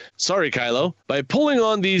black. Sorry, Kylo. By pulling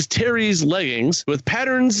on these Terez leggings with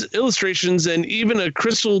patterns, illustrations, and even a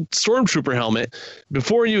crystal stormtrooper helmet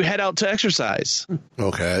before you head out to exercise.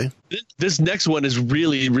 Okay. This next one is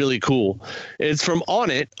really, really cool. It's from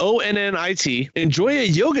Onnit, Onnit. Enjoy a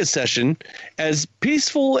yoga session as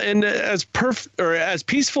peaceful and perfect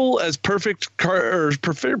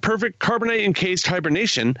carbonite encased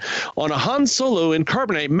hibernation on a Han Solo and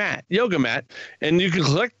carbonite yoga mat, and you can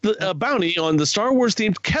collect a bounty on the Star Wars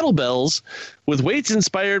themed kettlebells with weights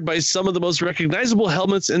inspired by some of the most recognizable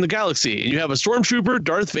helmets in the galaxy. You have a Stormtrooper,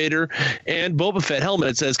 Darth Vader, and Boba Fett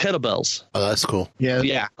helmets as kettlebells. Oh, that's cool.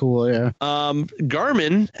 Yeah. Cool, yeah.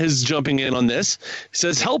 Garmin is jumping in on this. It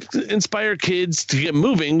says, help inspire kids to get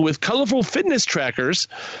moving with colorful fitness trackers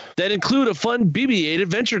that include a fun BB-8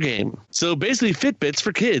 adventure game. So basically Fitbits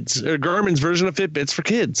for kids, or Garmin's version of Fitbits for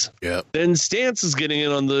kids. Yeah. Then Stance is getting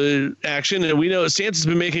in on the action, and we know Stance has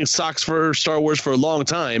been making socks for Star Wars for a long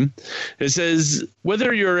time. It says,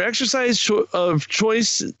 whether your exercise of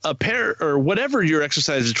choice, a pair of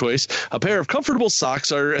comfortable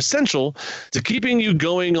socks are essential to keeping you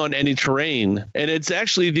going on any terrain. And it's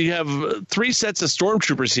actually, you have 3 sets of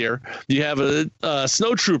stormtroopers here. You have a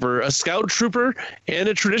snow trooper, a scout trooper, and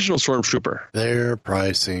a traditional stormtrooper. Their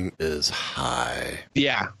pricing is high.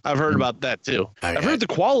 Yeah, I've heard about that too. I've heard the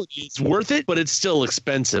quality is worth it, but it's still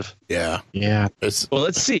expensive. Yeah. Well,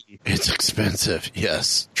 let's see. It's expensive.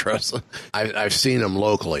 Yes, trust me. I've seen them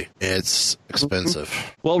locally. It's expensive.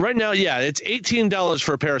 Well, right now, yeah, it's $18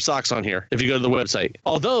 for a pair of socks on here if you go to the website.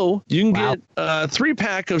 Although you can get a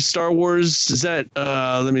 3-pack of Star Wars. Is that?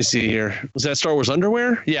 Let me see here. Was that Star Wars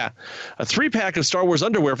underwear? Yeah, a 3-pack of Star Wars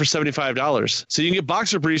underwear for $75. So you can get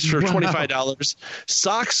boxer briefs for $25.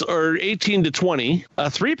 Socks are $18 to $20. A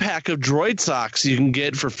 3-pack of droid socks you can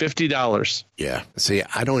get for $50. Yeah. See,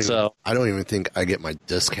 I don't even think I get my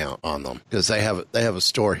discount on them because they have a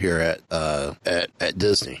store here at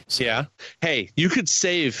Disney. So. Yeah. Hey, you could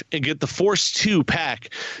save and get the Force 2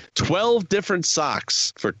 pack, 12 different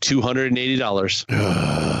socks for $280.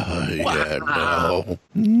 Yeah,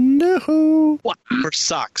 no. What for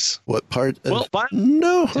socks? What part? What part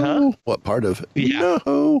of it? Yeah.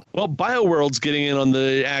 No. Well, BioWorld's getting in on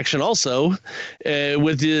the action also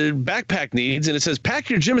with the backpack needs, and it says pack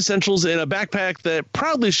your gym essentials in a backpack that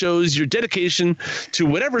proudly shows your dedication to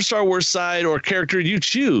whatever Star Wars side or character you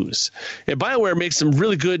choose. And BioWare makes some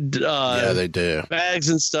really good they do. Bags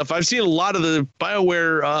and stuff. I've seen a lot of the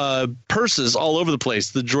BioWare purses all over the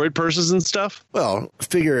place, the droid purses and stuff. Well,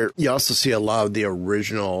 figure you also see a lot of the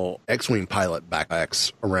original X-Wing pilot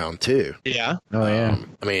backpacks around too. Yeah. Oh, yeah.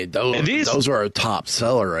 I mean, those are a top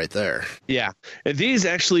seller right there. Yeah. And these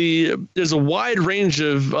actually, there's a wide range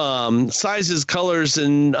of sizes, colors,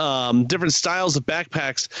 and different styles of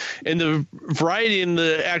backpacks, and the variety in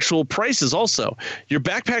the actual prices also. Your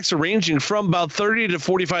backpacks are ranging from about $30 to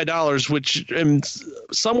 $45, which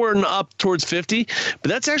somewhere up towards $50, but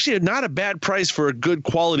that's actually not a bad price for a good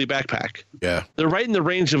quality backpack. Yeah. They're right in the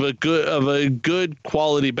range of a good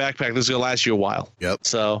quality backpack that's going to last you a while. Yep.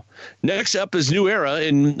 So next up is New Era.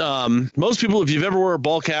 And most people, if you've ever wore a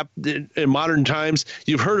ball cap in modern times,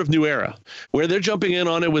 you've heard of New Era, where they're jumping in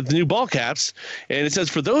on it with new ball caps. And it says,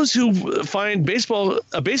 for those who find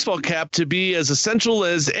a baseball cap to be as essential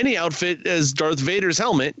as any outfit as Darth Vader's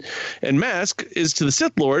helmet and mask is to the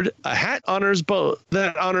Sith Lord, a hat honors both.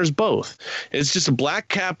 It's just a black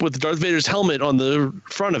cap with Darth Vader's helmet on the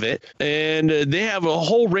front of it. And they have a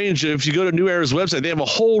whole range of, if you go to New Era's website, they have a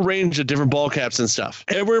whole range of different ball caps and stuff.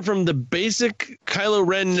 Everywhere from the basic Kylo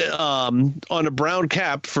Ren on a brown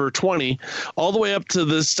cap for $20, all the way up to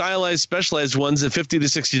the stylized, specialized ones at $50 to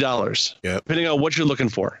 $60. Yep. Depending on what you're looking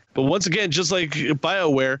for. But once again, just like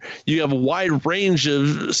BioWare, you have a wide range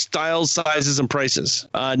of styles, sizes, and prices.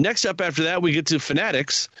 Next up after that, we get to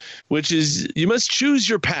Fanatics, which is you must choose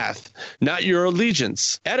your path, not your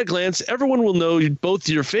allegiance. At a glance, everyone will know both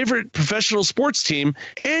your favorite professional sports team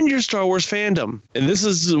and your Star Wars fandom. And this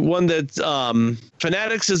is one that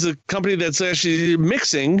Fanatics is a company that's actually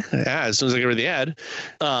mixing, as soon as I get rid of the ad,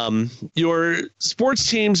 your sports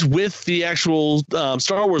teams with the actual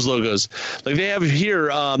Star Wars logos. Like they have here,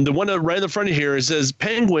 the one right in the front of here, it says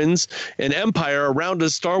Penguins and Empire around a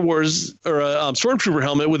Star Wars or a Stormtrooper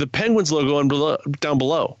helmet with a Penguins logo down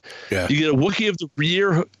below. Yeah. You get a Wookiee of the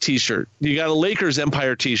Year t-shirt. You got a Lakers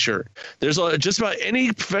Empire t-shirt. There's just about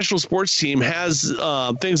any professional sports team has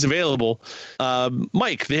things available.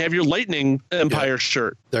 Mike, they have your Lightning Empire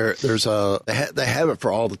shirt. They have it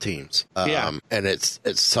for all the teams. And it's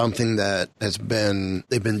something that they've been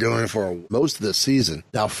doing for most of the season.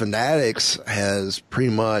 Now Fanatics has pretty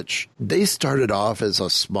much, they started off as a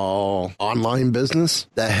small online business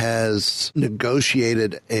that has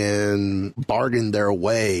negotiated and bargained their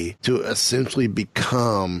way to essentially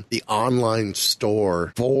become the online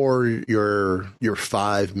store for your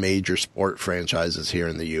 5 major sport franchises here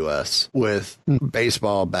in the U.S. with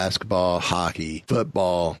baseball, basketball, hockey,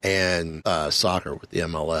 football, and soccer with the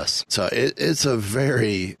MLS. So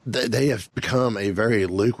they have become a very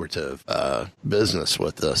lucrative business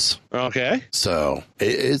with this. Okay. So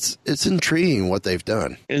it's intriguing what they've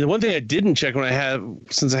done. And the one thing I didn't check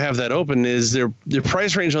since I have that open is their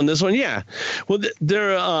price range on this one. Yeah. Well,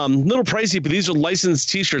 they're a little pricey, but these are licensed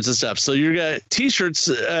t-shirts and stuff. So you got t-shirts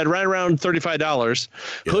at right around $35.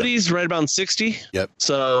 Yeah. Hoodies right about $60. Yep.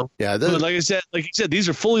 So yeah, like you said, these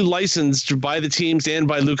are fully licensed by the teams and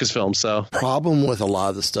by Lucasfilm. So problem with a lot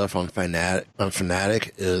of the stuff on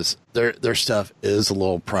Fanatic is their stuff is a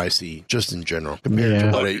little pricey just in general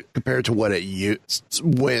compared to what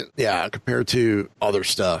other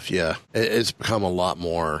stuff. Yeah, it's become a lot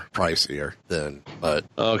more pricier than. But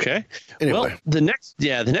okay. Anyway. Well, the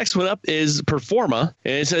next one up is Performa,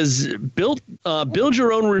 and it says build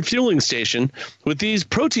your own refueling station with these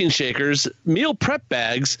protein shakers, meal prep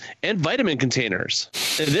bags, and vitamin containers.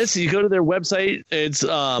 And this, you go to their website. It's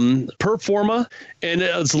Performa, and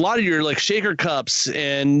it's a lot of your like shaker cups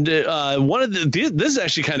and. This is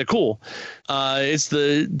actually kind of cool. It's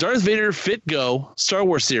the Darth Vader Fit Go Star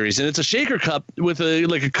Wars series, and it's a shaker cup with a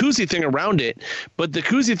koozie thing around it. But the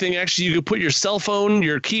koozie thing, actually, you could put your cell phone,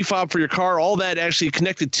 your key fob for your car, all that actually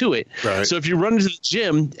connected to it. Right. So if you run into the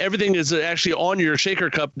gym, everything is actually on your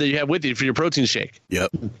shaker cup that you have with you for your protein shake.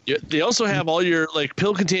 Yep. They also have all your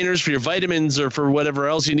pill containers for your vitamins or for whatever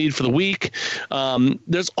else you need for the week.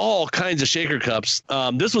 There's all kinds of shaker cups.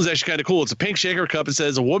 This one's actually kind of cool. It's a pink shaker cup. It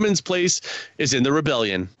says a woman's place is in the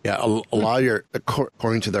rebellion. Yeah, a lot of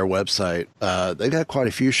according to their website, they got quite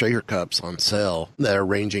a few shaker cups on sale that are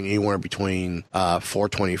ranging anywhere between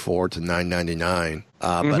 $4.24 to $9.99.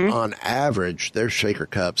 But on average, their shaker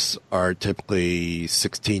cups are typically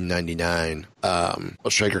 $16.99 a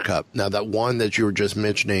shaker cup. Now, that one that you were just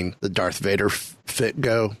mentioning, the Darth Vader Fit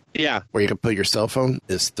Go, where you can put your cell phone,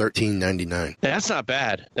 is $13.99. That's not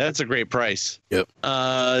bad. That's a great price. Yep.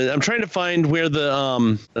 I'm trying to find where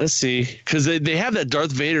the let's see, because they have that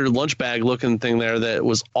Darth Vader lunch bag looking thing there that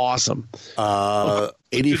was awesome.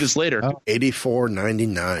 80 later.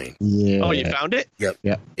 $84.99. Yeah. Oh, you found it? Yep.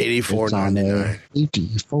 $84.99.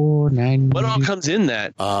 $84.99. What all comes in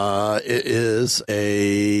that? It is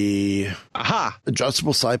a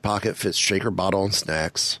adjustable side pocket, fits shaker, bottle, and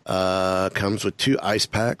snacks. Comes with 2 ice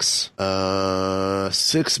packs,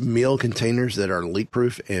 6 meal containers that are leak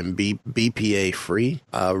proof and BPA free,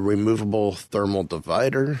 removable thermal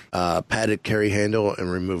divider, padded carry handle,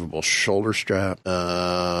 and removable shoulder strap.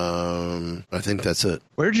 I think that's it.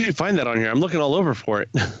 Where did you find that on here? I'm looking all over for it.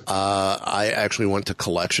 I actually went to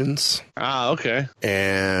collections. Okay.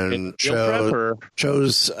 And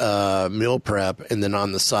chose meal prep, and then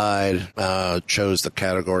on the side chose the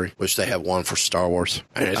category, which they have one for Star Wars.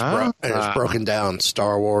 And it's broken down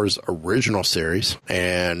Star Wars original series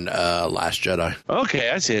and Last Jedi. Okay,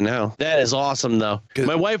 I see it now. That is awesome, though.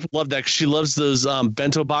 My wife loved that 'cause she loves those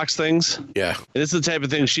bento box things. Yeah. And it's the type of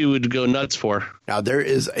thing she would go nuts for. Now,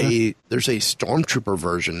 there's a Stormtrooper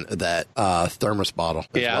version of that thermos bottle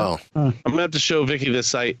as well. I'm going to have to show Vicky this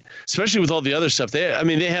site, especially with all the other stuff. They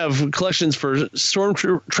have collections for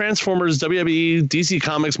Stormtrooper, Transformers, WWE, DC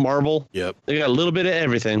Comics, Marvel. Yep. Yep. They got a little bit of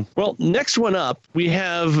everything. Well, next one up, we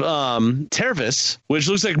have Tervis, which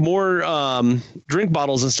looks like more drink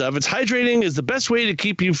bottles and stuff. It's hydrating is the best way to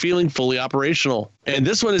keep you feeling fully operational. And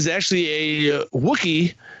this one is actually a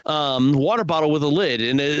Wookiee water bottle with a lid,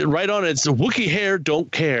 and right on it's Wookiee hair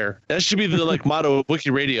don't care. That should be the motto of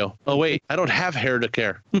Wookiee Radio. Oh wait, I don't have hair to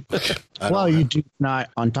care. Well, you do not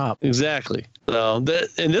on top. Exactly. So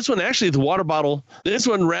and this one actually, the water bottle, this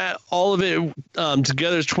one all of it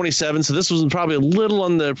together is $27. So this was probably a little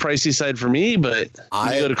on the pricey side for me, but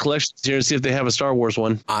I go to collections here and see if they have a Star Wars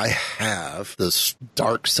one. I have this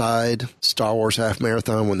Dark Side Star Wars Half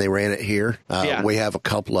Marathon when they ran it here. We have a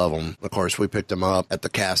couple of them. Of course, we picked them up at the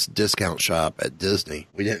Cast discount shop at Disney.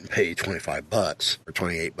 We didn't pay $25 or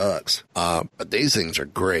 $28. But these things are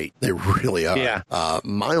great. They really are. Yeah.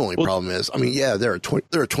 My only problem is, they're a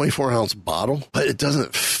 24-ounce bottle, but it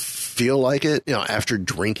doesn't feel like it, after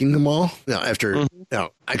drinking them all. I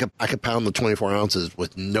could pound the 24 ounces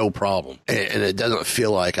with no problem, and it doesn't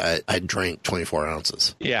feel like I drank 24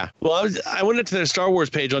 ounces. Yeah. Well, I went into their Star Wars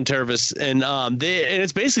page on Tervis, and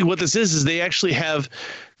it's basically what this is they actually have.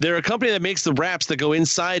 They're a company that makes the wraps that go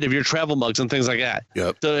inside of your travel mugs and things like that.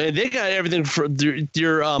 Yep. So and they got everything for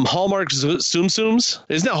your Hallmark Tsum Tsums.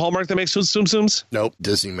 Isn't that Hallmark that makes Tsum Tsums? Nope.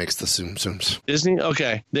 Disney makes the Tsum Tsums. Disney?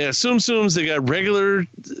 Okay. They have Tsum Tsums. They got regular,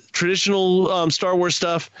 traditional Star Wars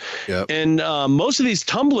stuff. Yep. And most of these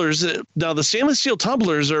tumblers, now the stainless steel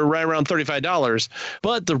tumblers are right around $35,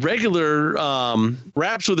 but the regular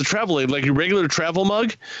wraps with the travel aid, like your regular travel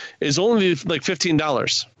mug, is only like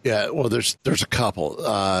 $15. Yeah, well, there's a couple.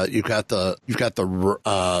 You've got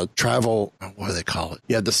the travel. What do they call it?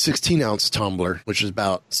 Yeah, the 16-ounce tumbler, which is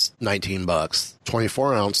about $19.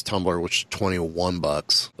 24-ounce tumbler, which is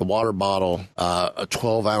 $21. The water bottle, a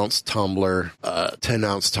 12-ounce tumbler,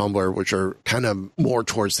 10-ounce tumbler, which are kind of more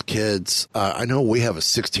towards the kids. I know we have a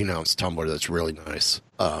 16-ounce tumbler that's really nice.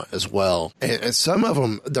 As well. And some of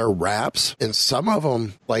them, they're wraps, and some of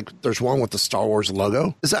them, like there's one with the Star Wars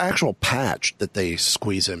logo, is an actual patch that they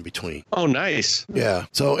squeeze in between. Oh, nice. Yeah.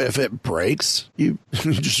 So if it breaks, you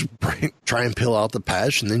just try and peel out the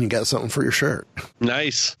patch, and then you got something for your shirt.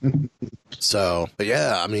 Nice. So, but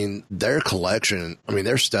yeah, their collection,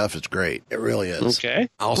 their stuff is great. It really is. Okay.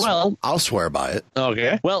 I'll swear by it.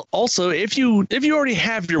 Okay. Well, also, if you already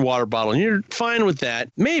have your water bottle and you're fine with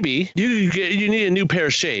that, maybe you need a new pair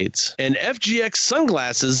of shades. And FGX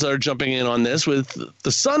sunglasses are jumping in on this with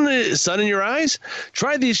the sun in your eyes.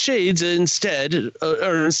 Try these shades instead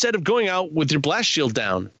of going out with your blast shield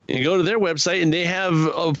down. You go to their website, and they have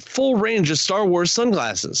a full range of Star Wars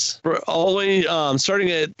sunglasses, for all the way starting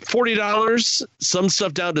at $40. Some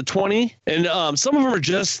stuff down to $20, and some of them are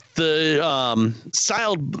just the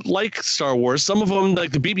styled like Star Wars. Some of them,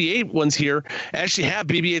 like the BB-8 ones here, actually have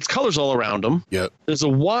BB-8's colors all around them. Yep. There's a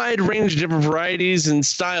wide range of different varieties and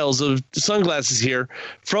styles of sunglasses here,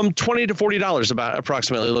 from $20 to $40 about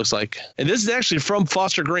approximately. It looks like, and this is actually from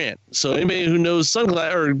Foster Grant. So anybody who knows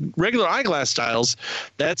sunglass or regular eyeglass styles,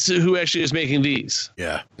 that's who actually is making these.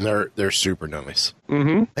 Yeah, they're super nice.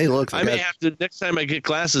 Mm-hmm. Hey, look, I may have to, next time I get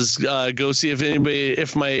glasses, go see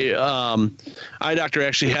if my eye doctor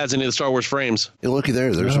actually has any of the Star Wars frames. Hey, looky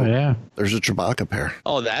there. There's a Chewbacca pair.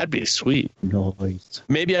 Oh, that'd be sweet. Nice.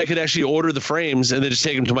 Maybe I could actually order the frames and then just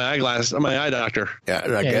take them to my eye doctor. Yeah,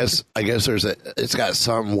 I guess it's got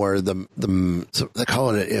something where they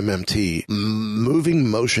call it an MMT, moving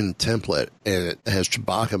motion template, and it has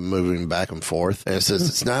Chewbacca moving back and forth, and it says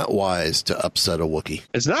it's not wise to upset a Wookiee.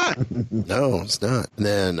 It's not. No, it's not. And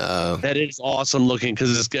then that is awesome looking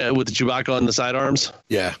because it's with the Chewbacca on the sidearms.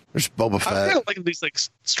 Yeah, there's Boba Fett. I kind of like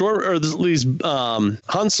these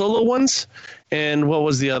Han Solo ones. And what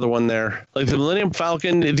was the other one there? Like the Millennium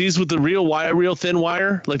Falcon, these with the real thin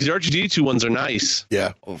wire. Like the R2-D2 ones are nice.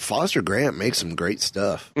 Yeah. Well, Foster Grant makes some great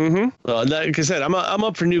stuff. Mm-hmm. Like I said, I'm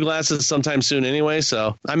up for new glasses sometime soon anyway,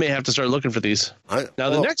 so I may have to start looking for these.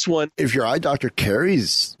 The next one. If your eye doctor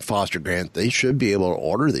carries Foster Grant, they should be able to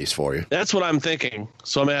order these for you. That's what I'm thinking.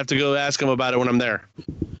 So I'm going to have to go ask them about it when I'm there.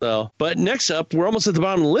 So, but next up, we're almost at the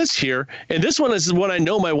bottom of the list here. And this one is one I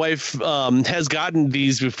know my wife has gotten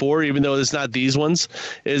these before, even though it's not these ones,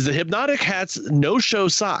 is the Hypnotic Hats no-show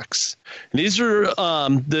socks. And these are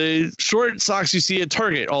the short socks you see at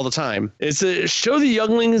Target all the time. It's to show the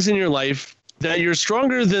younglings in your life that you're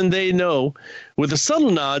stronger than they know with a subtle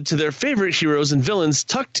nod to their favorite heroes and villains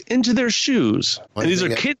tucked into their shoes. And these are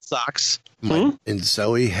kid socks. And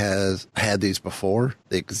Zoe has had these before,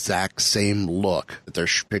 the exact same look that they're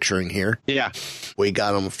picturing here. Yeah. We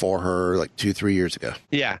got them for her like 2-3 years ago.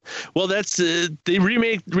 Yeah. Well, that's they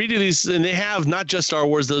redo these, and they have not just Star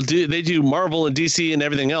Wars. They do Marvel and DC and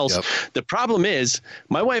everything else. Yep. The problem is,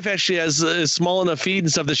 my wife actually has a small enough feet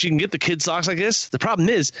and stuff that she can get the kid socks like this. The problem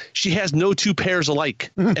is, she has no two pairs alike.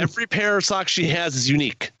 Every pair of socks she has is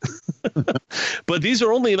unique. But these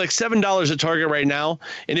are only like $7 at Target right now.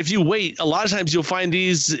 And if you wait, a lot of times you'll find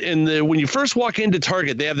these when you first walk into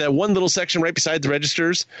Target, they have that one little section right beside the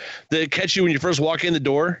registers that catch you when you first walk in the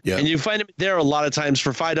door. Yeah. And you find them there a lot of times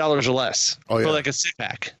for $5 or less for like a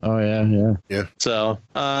 6-pack. Oh, yeah. So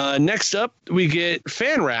next up, we get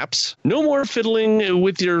fan wraps. No more fiddling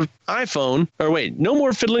with your iPhone. No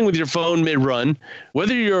more fiddling with your phone mid-run.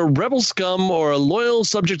 Whether you're a rebel scum or a loyal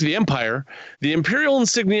subject to the Empire, the Imperial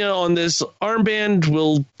insignia on this armband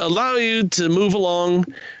will allow you to move along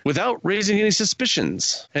without raising any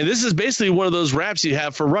suspicions. And this is basically one of those wraps you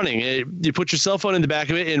have for running. You put your cell phone in the back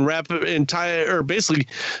of it and wrap it and tie it, or basically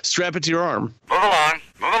strap it to your arm. Move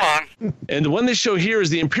along. And the one they show here is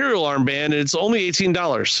the Imperial armband, and it's only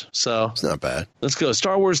 $18. So it's not bad. Let's go.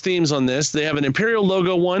 Star Wars themes on this. They have an Imperial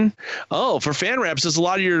logo one. Oh, for fan wraps, there's a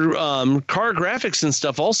lot of your car graphics and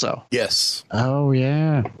stuff also. Yes. Oh,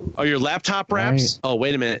 yeah. Oh, your laptop wraps? Right. Oh,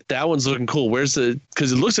 wait a minute. That one's looking cool. Where's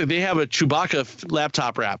because it looks like they have a Chewbacca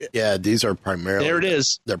laptop wrap. Yeah, these are primarily. There it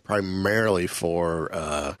is. They're primarily for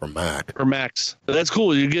Mac. For Macs. But that's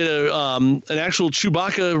cool. You get an actual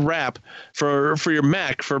Chewbacca wrap for your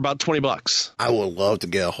Mac for about $20. I would love to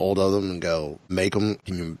get a hold of them and go make them.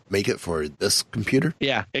 Can you make it for this computer?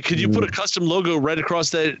 Yeah. And could you put a custom logo right across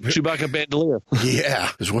that Chewbacca bandolier? Yeah.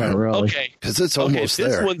 Really. Okay. Because it's almost this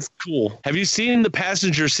there. This one's cool. Have you seen the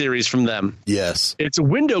Passenger series from them? Yes. It's a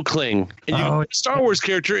window cling. And you put a Star Wars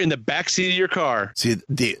character in the backseat of your car. See,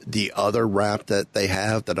 the other wrap that they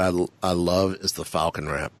have that I love is the Falcon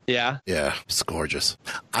wrap. Yeah. Yeah. It's gorgeous.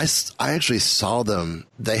 I actually saw them.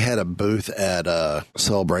 They had a booth at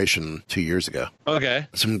Celebration 2 years ago. Okay.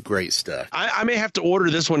 Some great stuff. I may have to order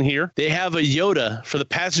this one here. They have a Yoda for the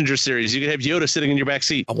Passenger series. You can have Yoda sitting in your back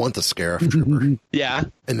seat. I want the Scarif Trooper. Yeah.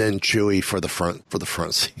 And then Chewie for the front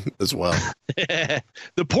seat as well. The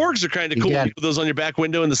Porgs are kind of cool. You put those on your back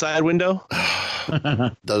window and the side window.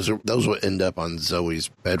 Those would end up on Zoe's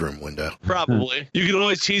bedroom window. Probably. You can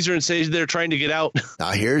always tease her and say they're trying to get out.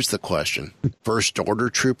 Now here's the question: First Order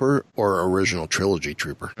Trooper or Original Trilogy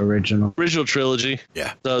Trooper? Original Trilogy.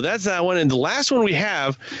 Yeah. So that's that one. And the last one we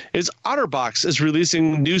have is OtterBox is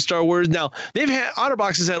releasing new Star Wars. Now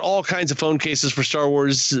OtterBox has had all kinds of phone cases for Star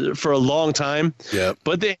Wars for a long time. Yeah.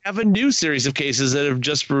 But they have a new series of cases that have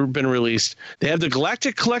just been released. They have the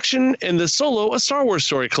Galactic Collection and the Solo: A Star Wars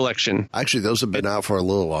Story Collection. Actually, those have been out for a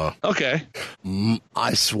little while. Okay.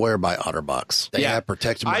 I swear by OtterBox. They have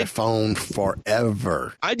protected my phone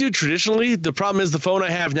forever. I do traditionally. The problem is the phone I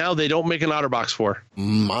have now, they don't make an OtterBox for.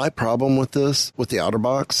 My problem with the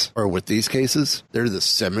OtterBox, or with these cases, they're the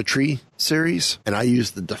Symmetry series, and I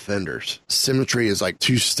use the Defenders. Symmetry is like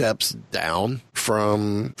 2 steps down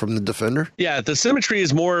from the Defender. Yeah, the Symmetry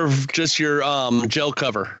is more of just your gel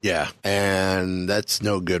cover. Yeah, and that's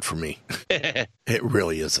no good for me. It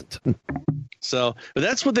really isn't. So, but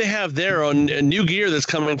that's what they have there on new gear that's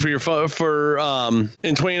coming for your phone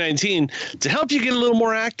in 2019 to help you get a little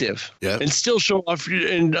more active. Yeah, and still show off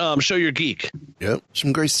and show your geek. Yep,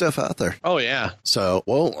 some great stuff out there. Oh yeah. So,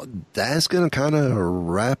 well, that's gonna kind of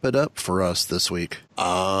wrap it up for us this week.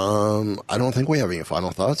 I don't think we have any final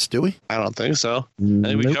thoughts, do we? I don't think so. I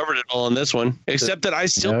think we covered it all on this one. Except that I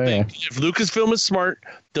still think if Lucasfilm is smart,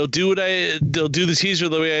 they'll do the teaser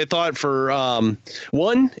the way I thought for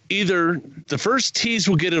one. Either the first tease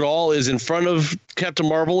we'll get it all is in front of Captain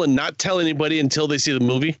Marvel and not tell anybody until they see the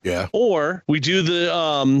movie. Yeah. Or we do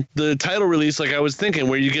the title release like I was thinking,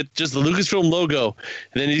 where you get just the Lucasfilm logo,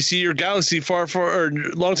 and then you see your Galaxy Far or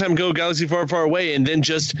long time ago Galaxy Far Far Away, and then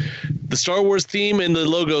just the Star Wars theme and the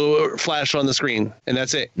logo flash on the screen, and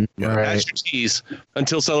that's it. Yeah. That's your tease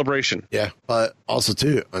until Celebration. Yeah, but also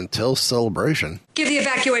too, until Celebration. Give the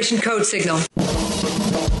evacuation code signal. All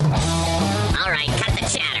right, cut the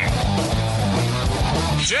chatter.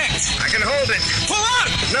 Jinx, I can hold it. Pull out!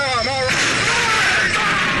 No, I'm all right.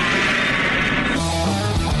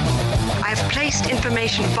 I have placed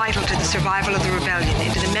information vital to the survival of the rebellion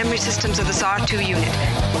into the memory systems of this R2 unit.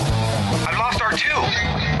 I've lost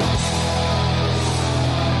R2.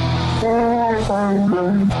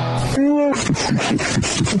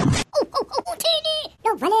 Teeny,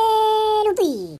 no,